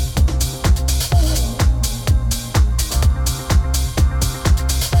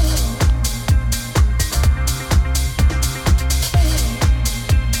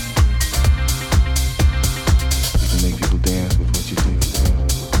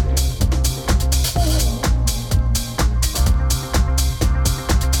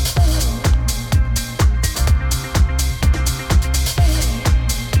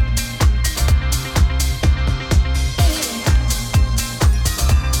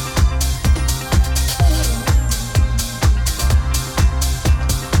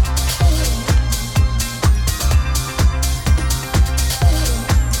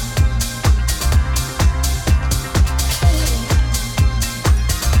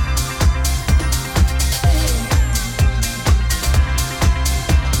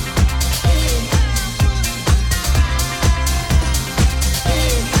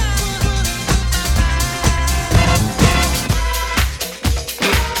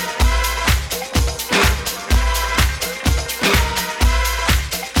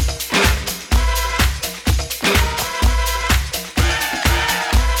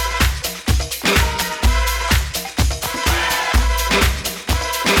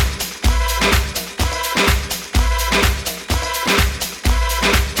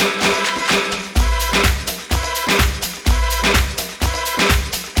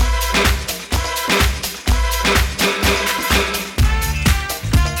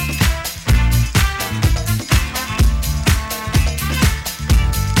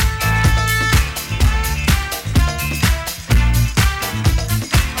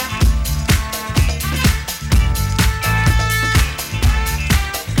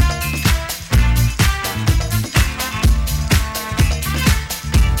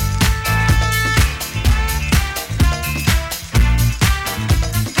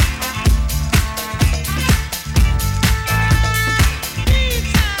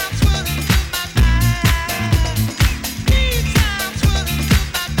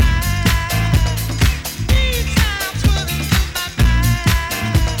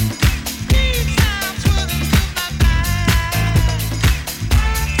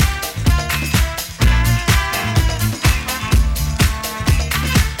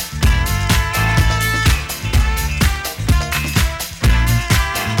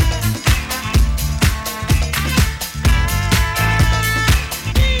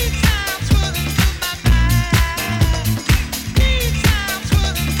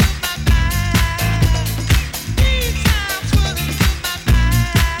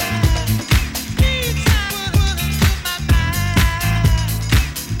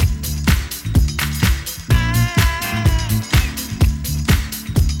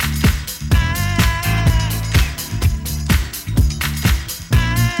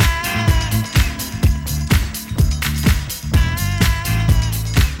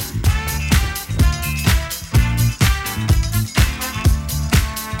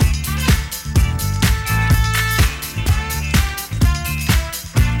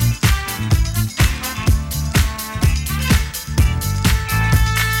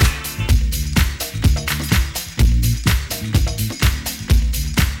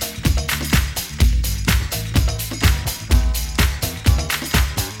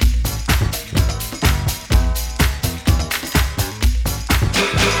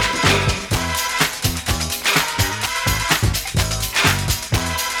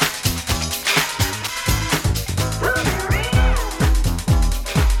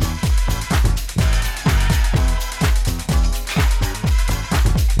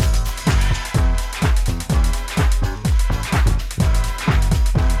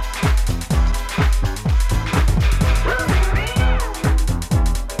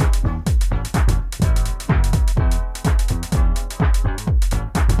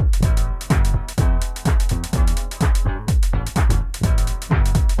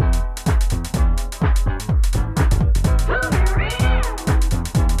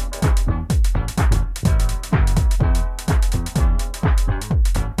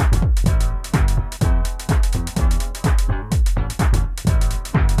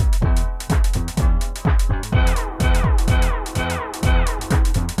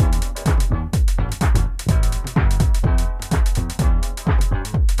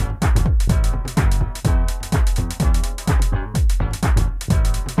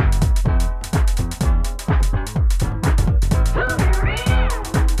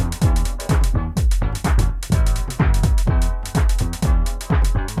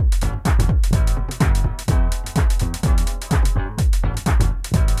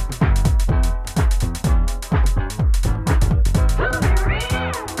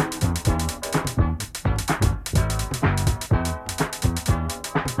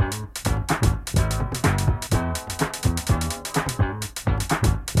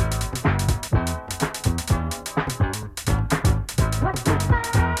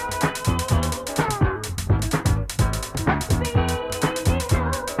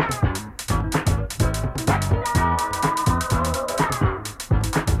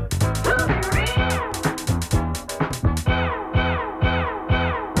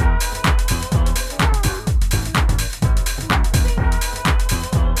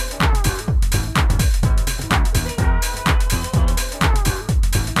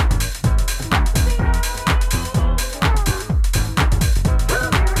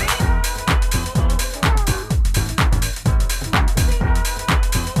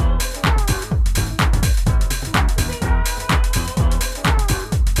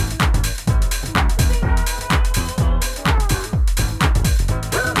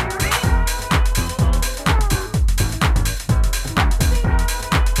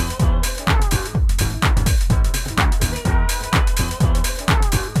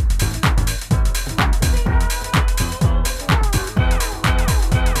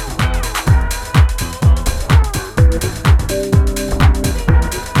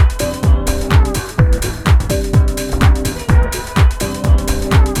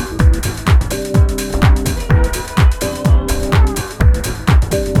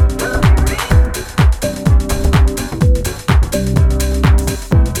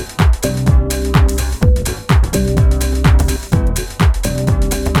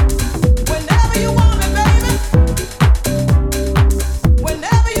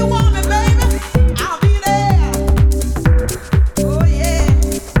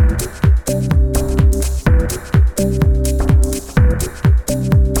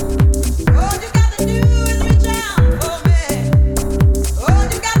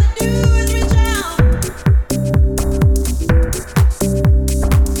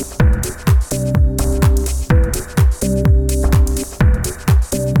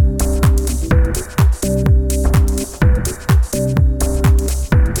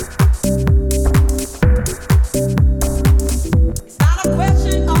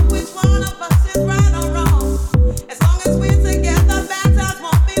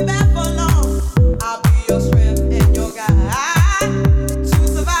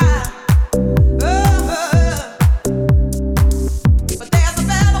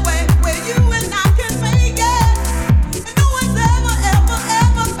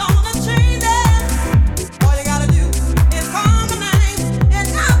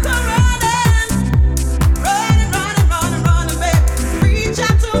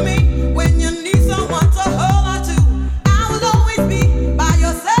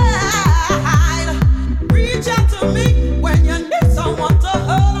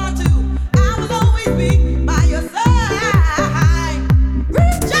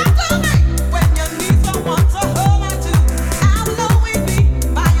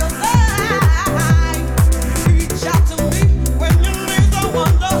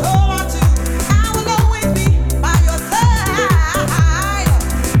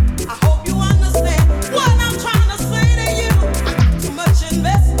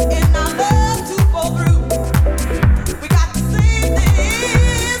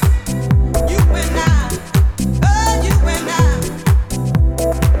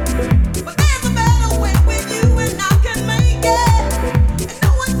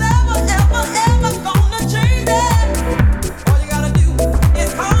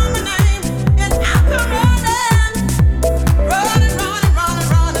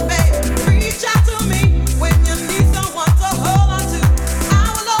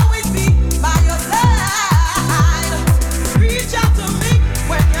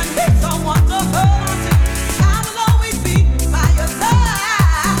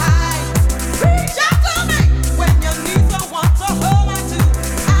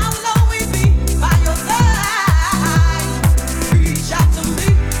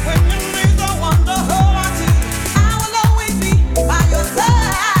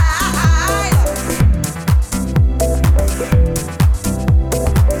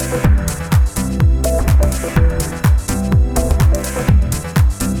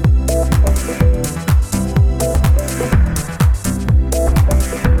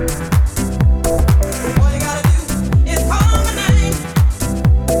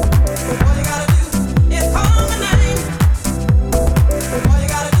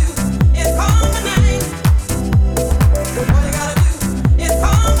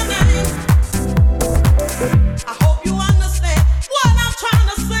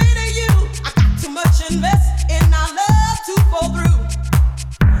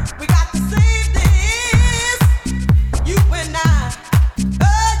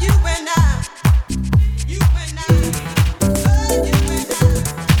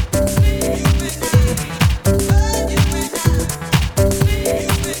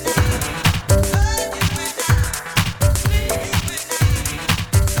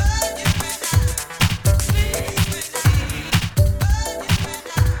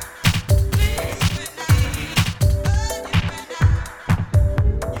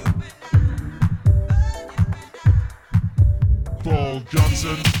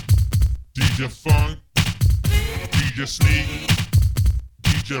 Johnson, DJ Funk, DJ Sneak,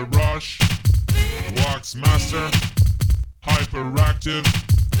 DJ Rush, Wax Master, Hyperactive,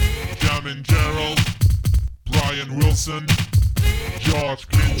 Jammin' Gerald, Brian Wilson, George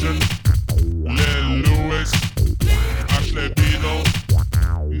Clinton, Lil Lewis, Ashley Beadle,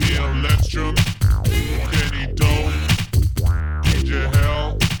 Neil Lindstrom, Kenny Doe, DJ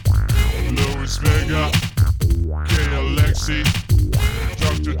Hell, Louis Vega, K. Alexi,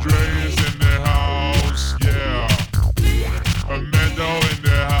 Dr. Dre is in the house, yeah. Amendo in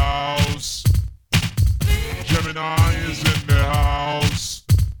the house. Gemini is in the house.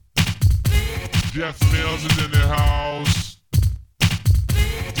 Jeff Mills is in the house.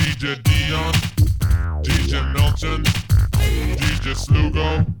 DJ Dion, DJ Milton, DJ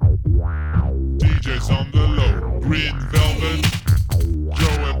Slugo, DJ's on the low. Green Velvet,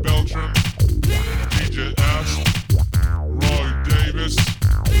 Joey Beltran, DJ Asp, Roy Davis,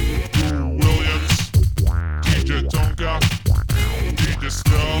 Drew Williams, DJ Tonka, DJ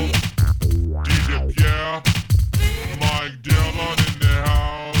Skull, DJ Pierre, Mike Dillon in the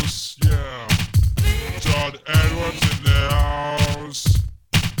house, yeah. Todd Edwards in the house.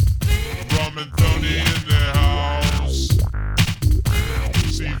 Rum and Tony in the house.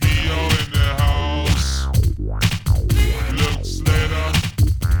 CVO in the house. Luke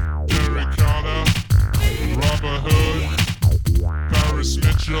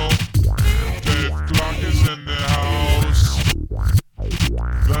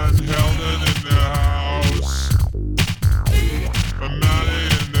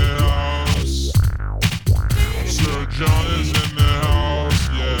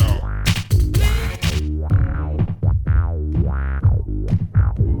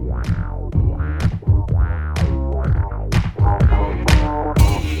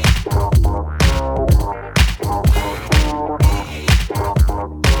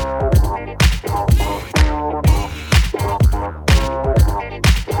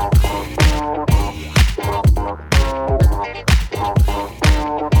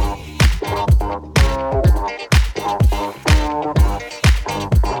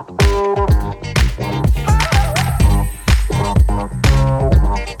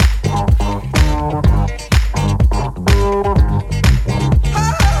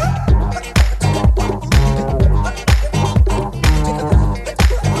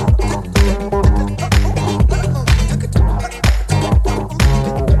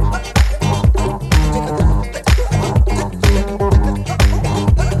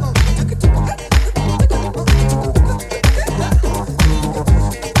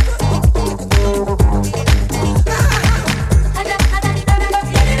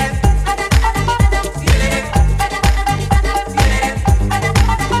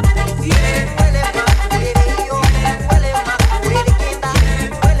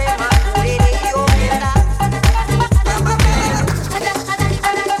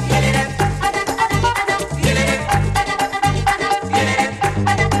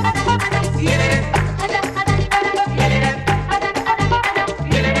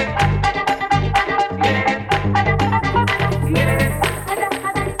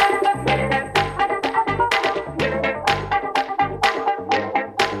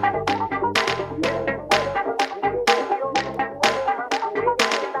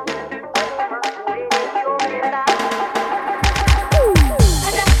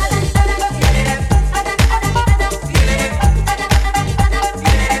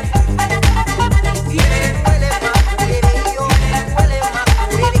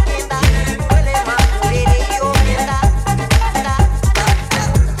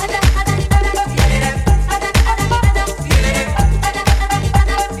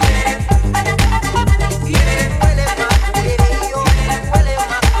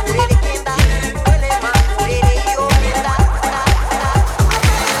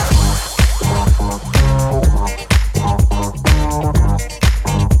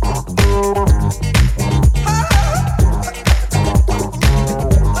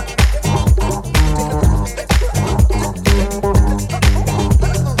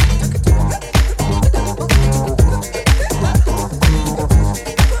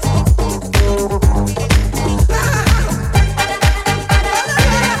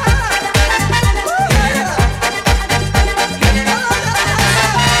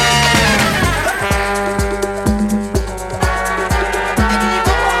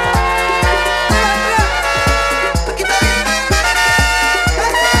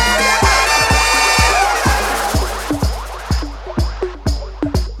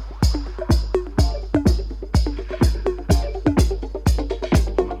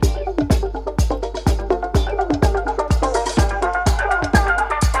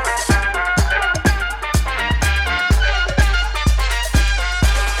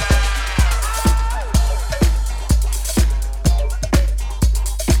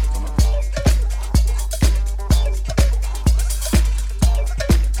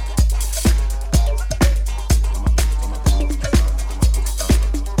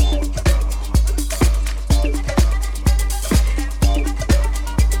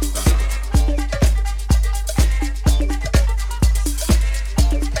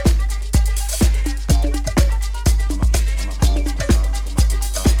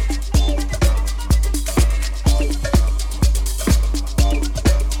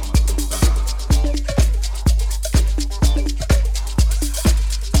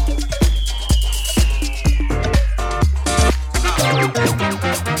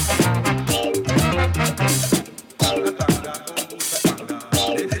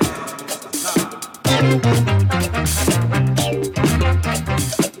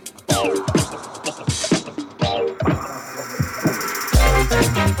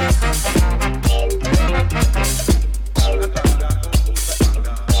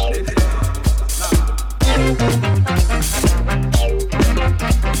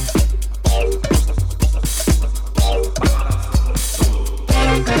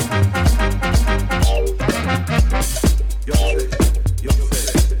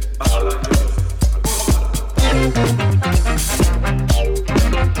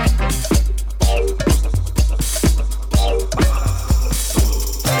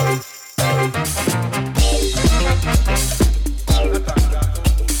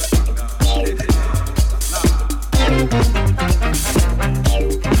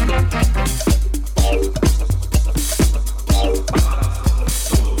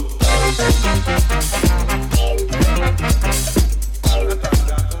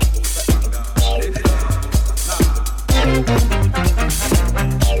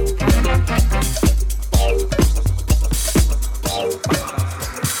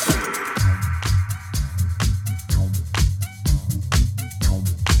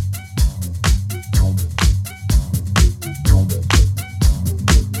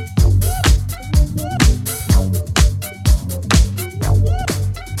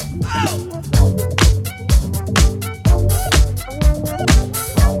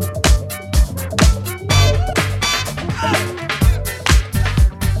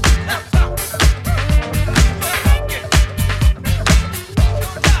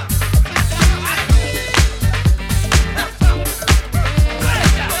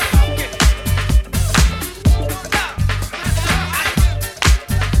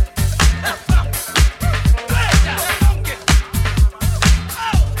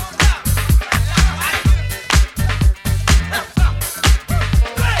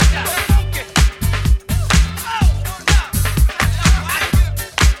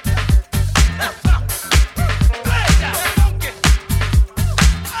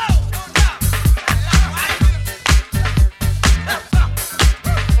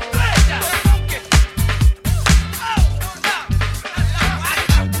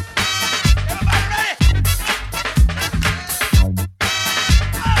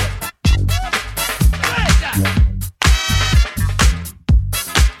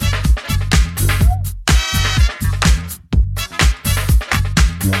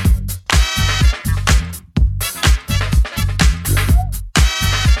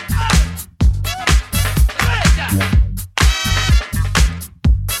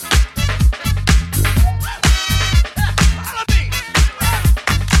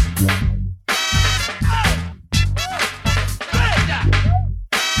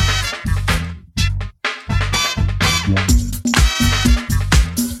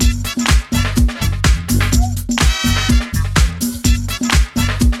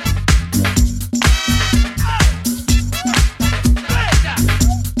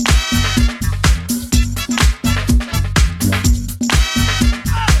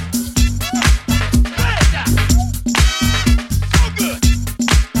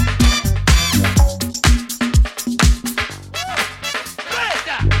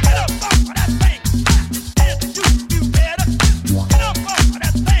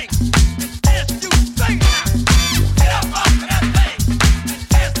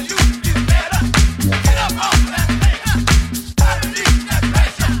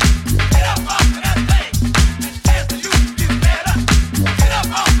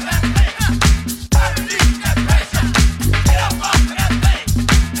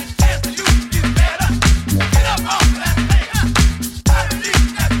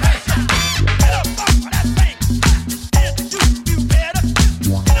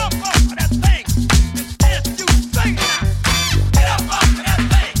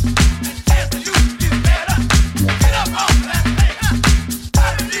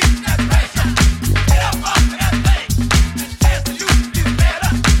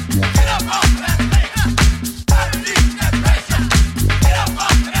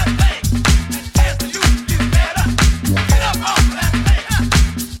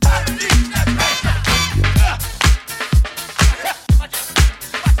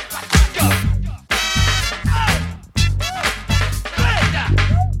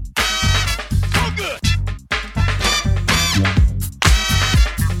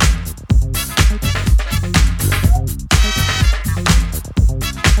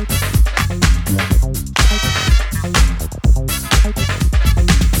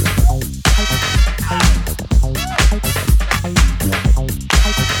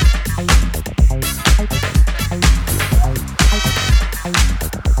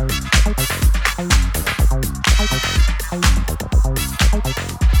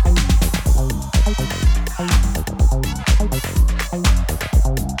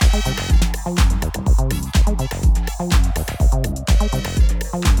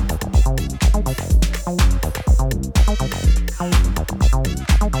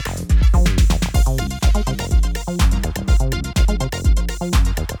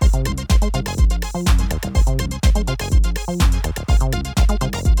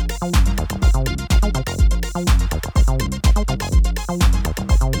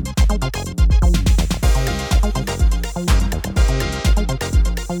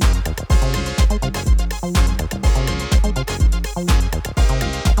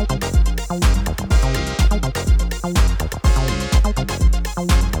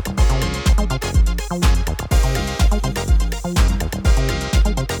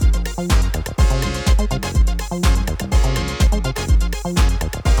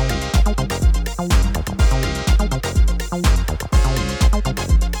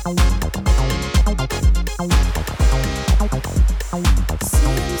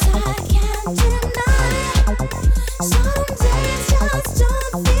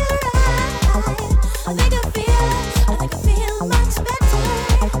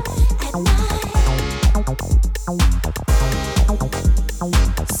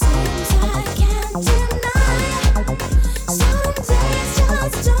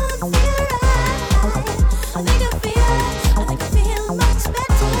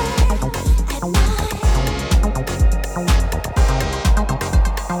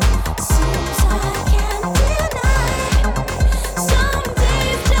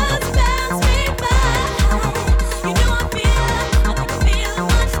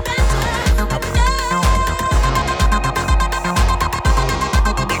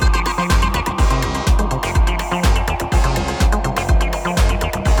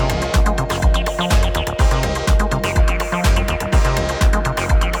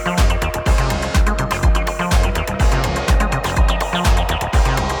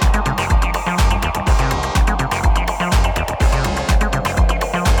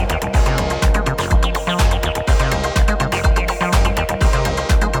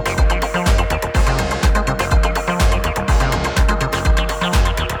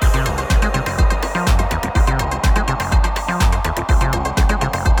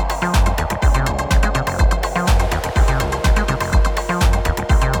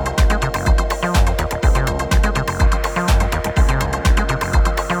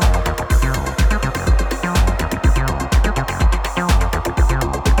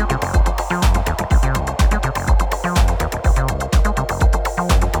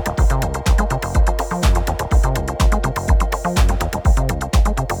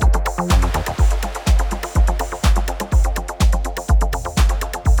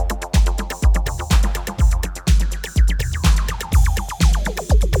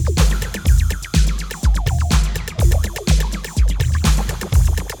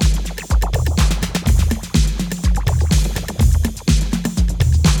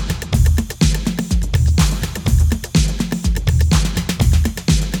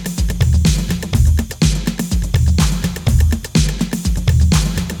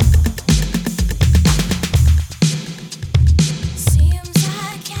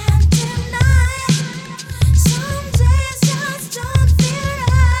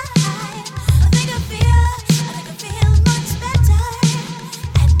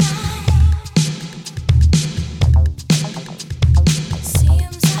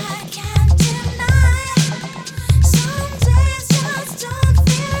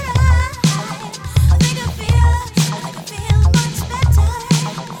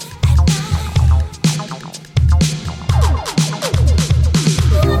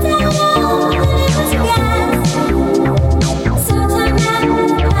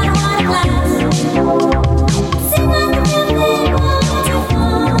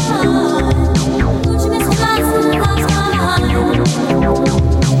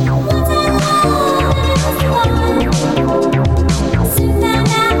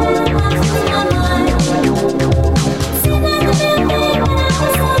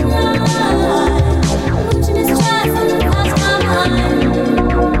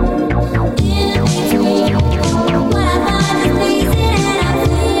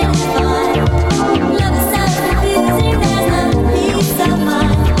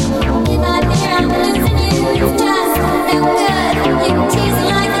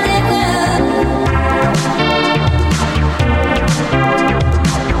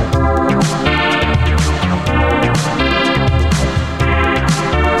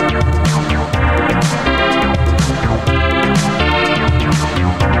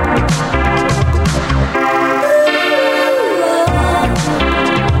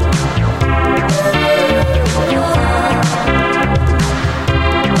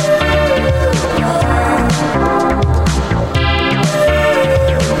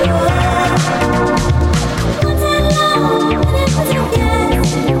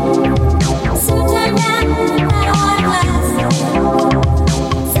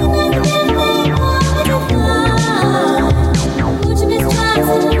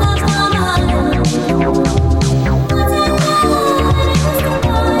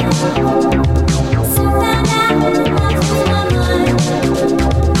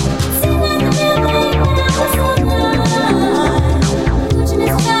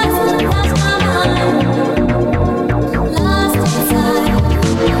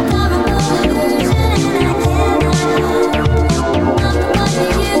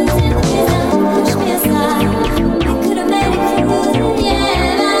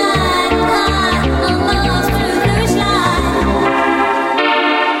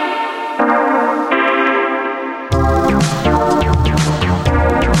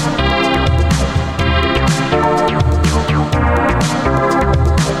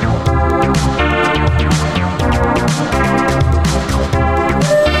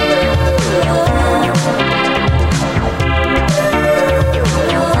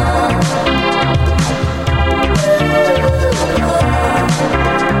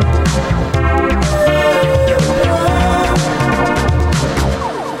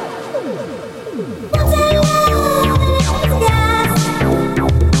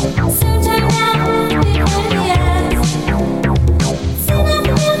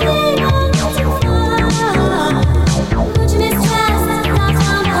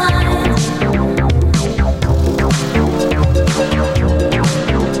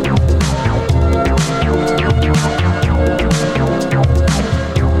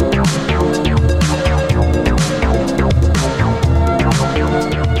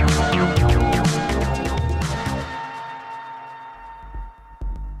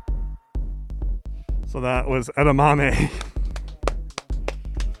was Edamame.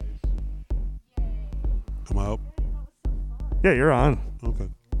 Am I up? Yeah, you're on. Okay.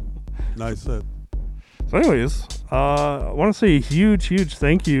 Nice set. So anyways, I want to say a huge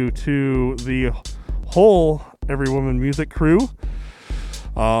thank you to the whole Every Woman Music crew.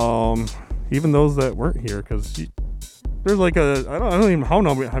 Even those that weren't here, because there's like I don't even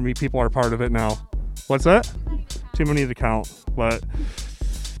know how many people are part of it now. What's that? Too many to count. But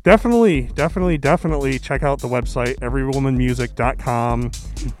definitely check out the website, everywomanmusic.com.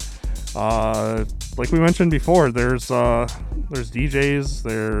 Like we mentioned before, there's DJs,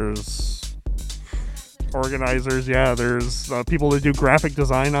 there's organizers, there's people that do graphic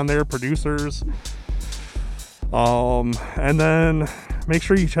design on there, producers. And then make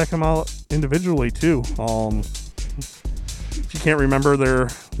sure you check them out individually too. If you can't remember their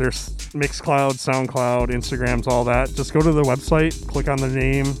Mixcloud, SoundCloud, Instagrams, all that, just go to the website, click on the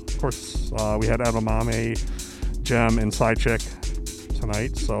name. Of course, we had Edamame, Gem, and Side Chick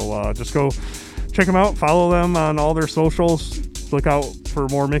tonight. So just go check them out, follow them on all their socials, look out for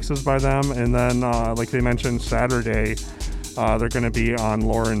more mixes by them. And then, like they mentioned, Saturday, they're going to be on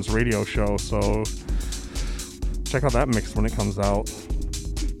Lauren's radio show. So check out that mix when it comes out.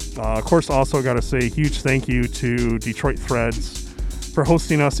 Of course, also got to say a huge thank you to Detroit Threads for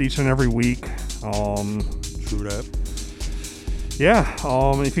hosting us each and every week. True that. Yeah,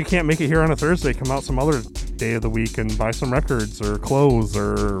 if you can't make it here on a Thursday, come out some other day of the week and buy some records or clothes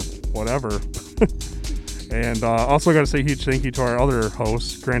or whatever. And also got to say a huge thank you to our other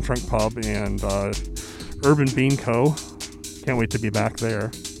hosts, Grand Trunk Pub and Urban Bean Co. Can't wait to be back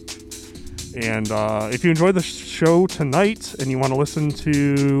there. And if you enjoyed the show tonight and you want to listen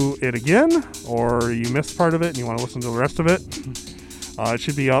to it again, or you missed part of it and you want to listen to the rest of it, it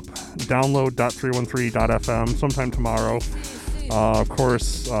should be up, download.313.fm sometime tomorrow. Of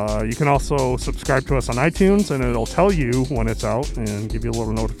course, you can also subscribe to us on iTunes, and it'll tell you when it's out and give you a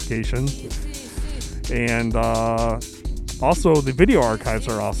little notification. And also, the video archives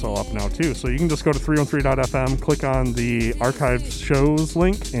are also up now, too. So you can just go to 313.fm, click on the archived shows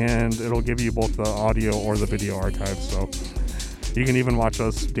link, and it'll give you both the audio or the video archives. So you can even watch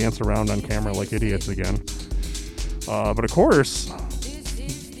us dance around on camera like idiots again. But of course,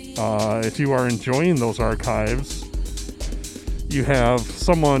 if you are enjoying those archives, you have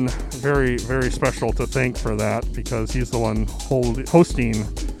someone very, very special to thank for that, because he's the one hosting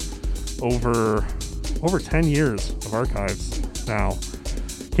over 10 years of archives now.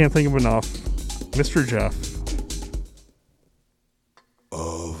 Can't think of enough. Mr. Jeff.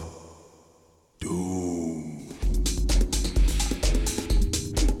 Of Doom.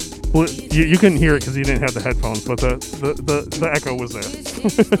 Well, you couldn't hear it because you didn't have the headphones, but the echo was there.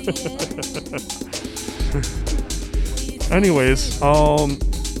 Anyways,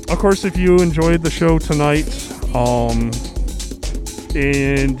 of course, if you enjoyed the show tonight,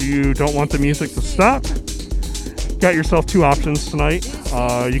 and you don't want the music to stop, got yourself two options tonight.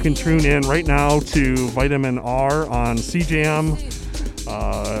 You can tune in right now to Vitamin R on CJAM.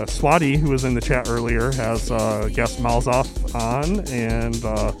 Swati, who was in the chat earlier, has guest Malzoff on, and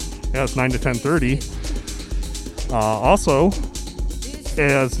it's 9 to 10:30. Also,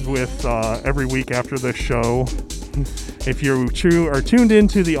 as with every week after this show, if you are tuned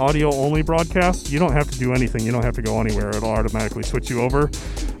into the audio-only broadcast, you don't have to do anything. You don't have to go anywhere. It'll automatically switch you over.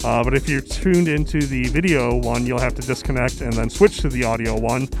 But if you're tuned into the video one, you'll have to disconnect and then switch to the audio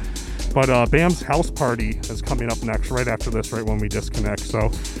one. But Bam's House Party is coming up next, right after this, right when we disconnect. So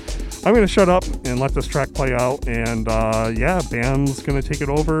I'm going to shut up and let this track play out. And Bam's going to take it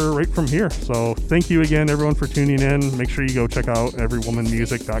over right from here. So thank you again, everyone, for tuning in. Make sure you go check out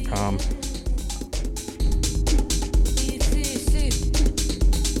everywomanmusic.com.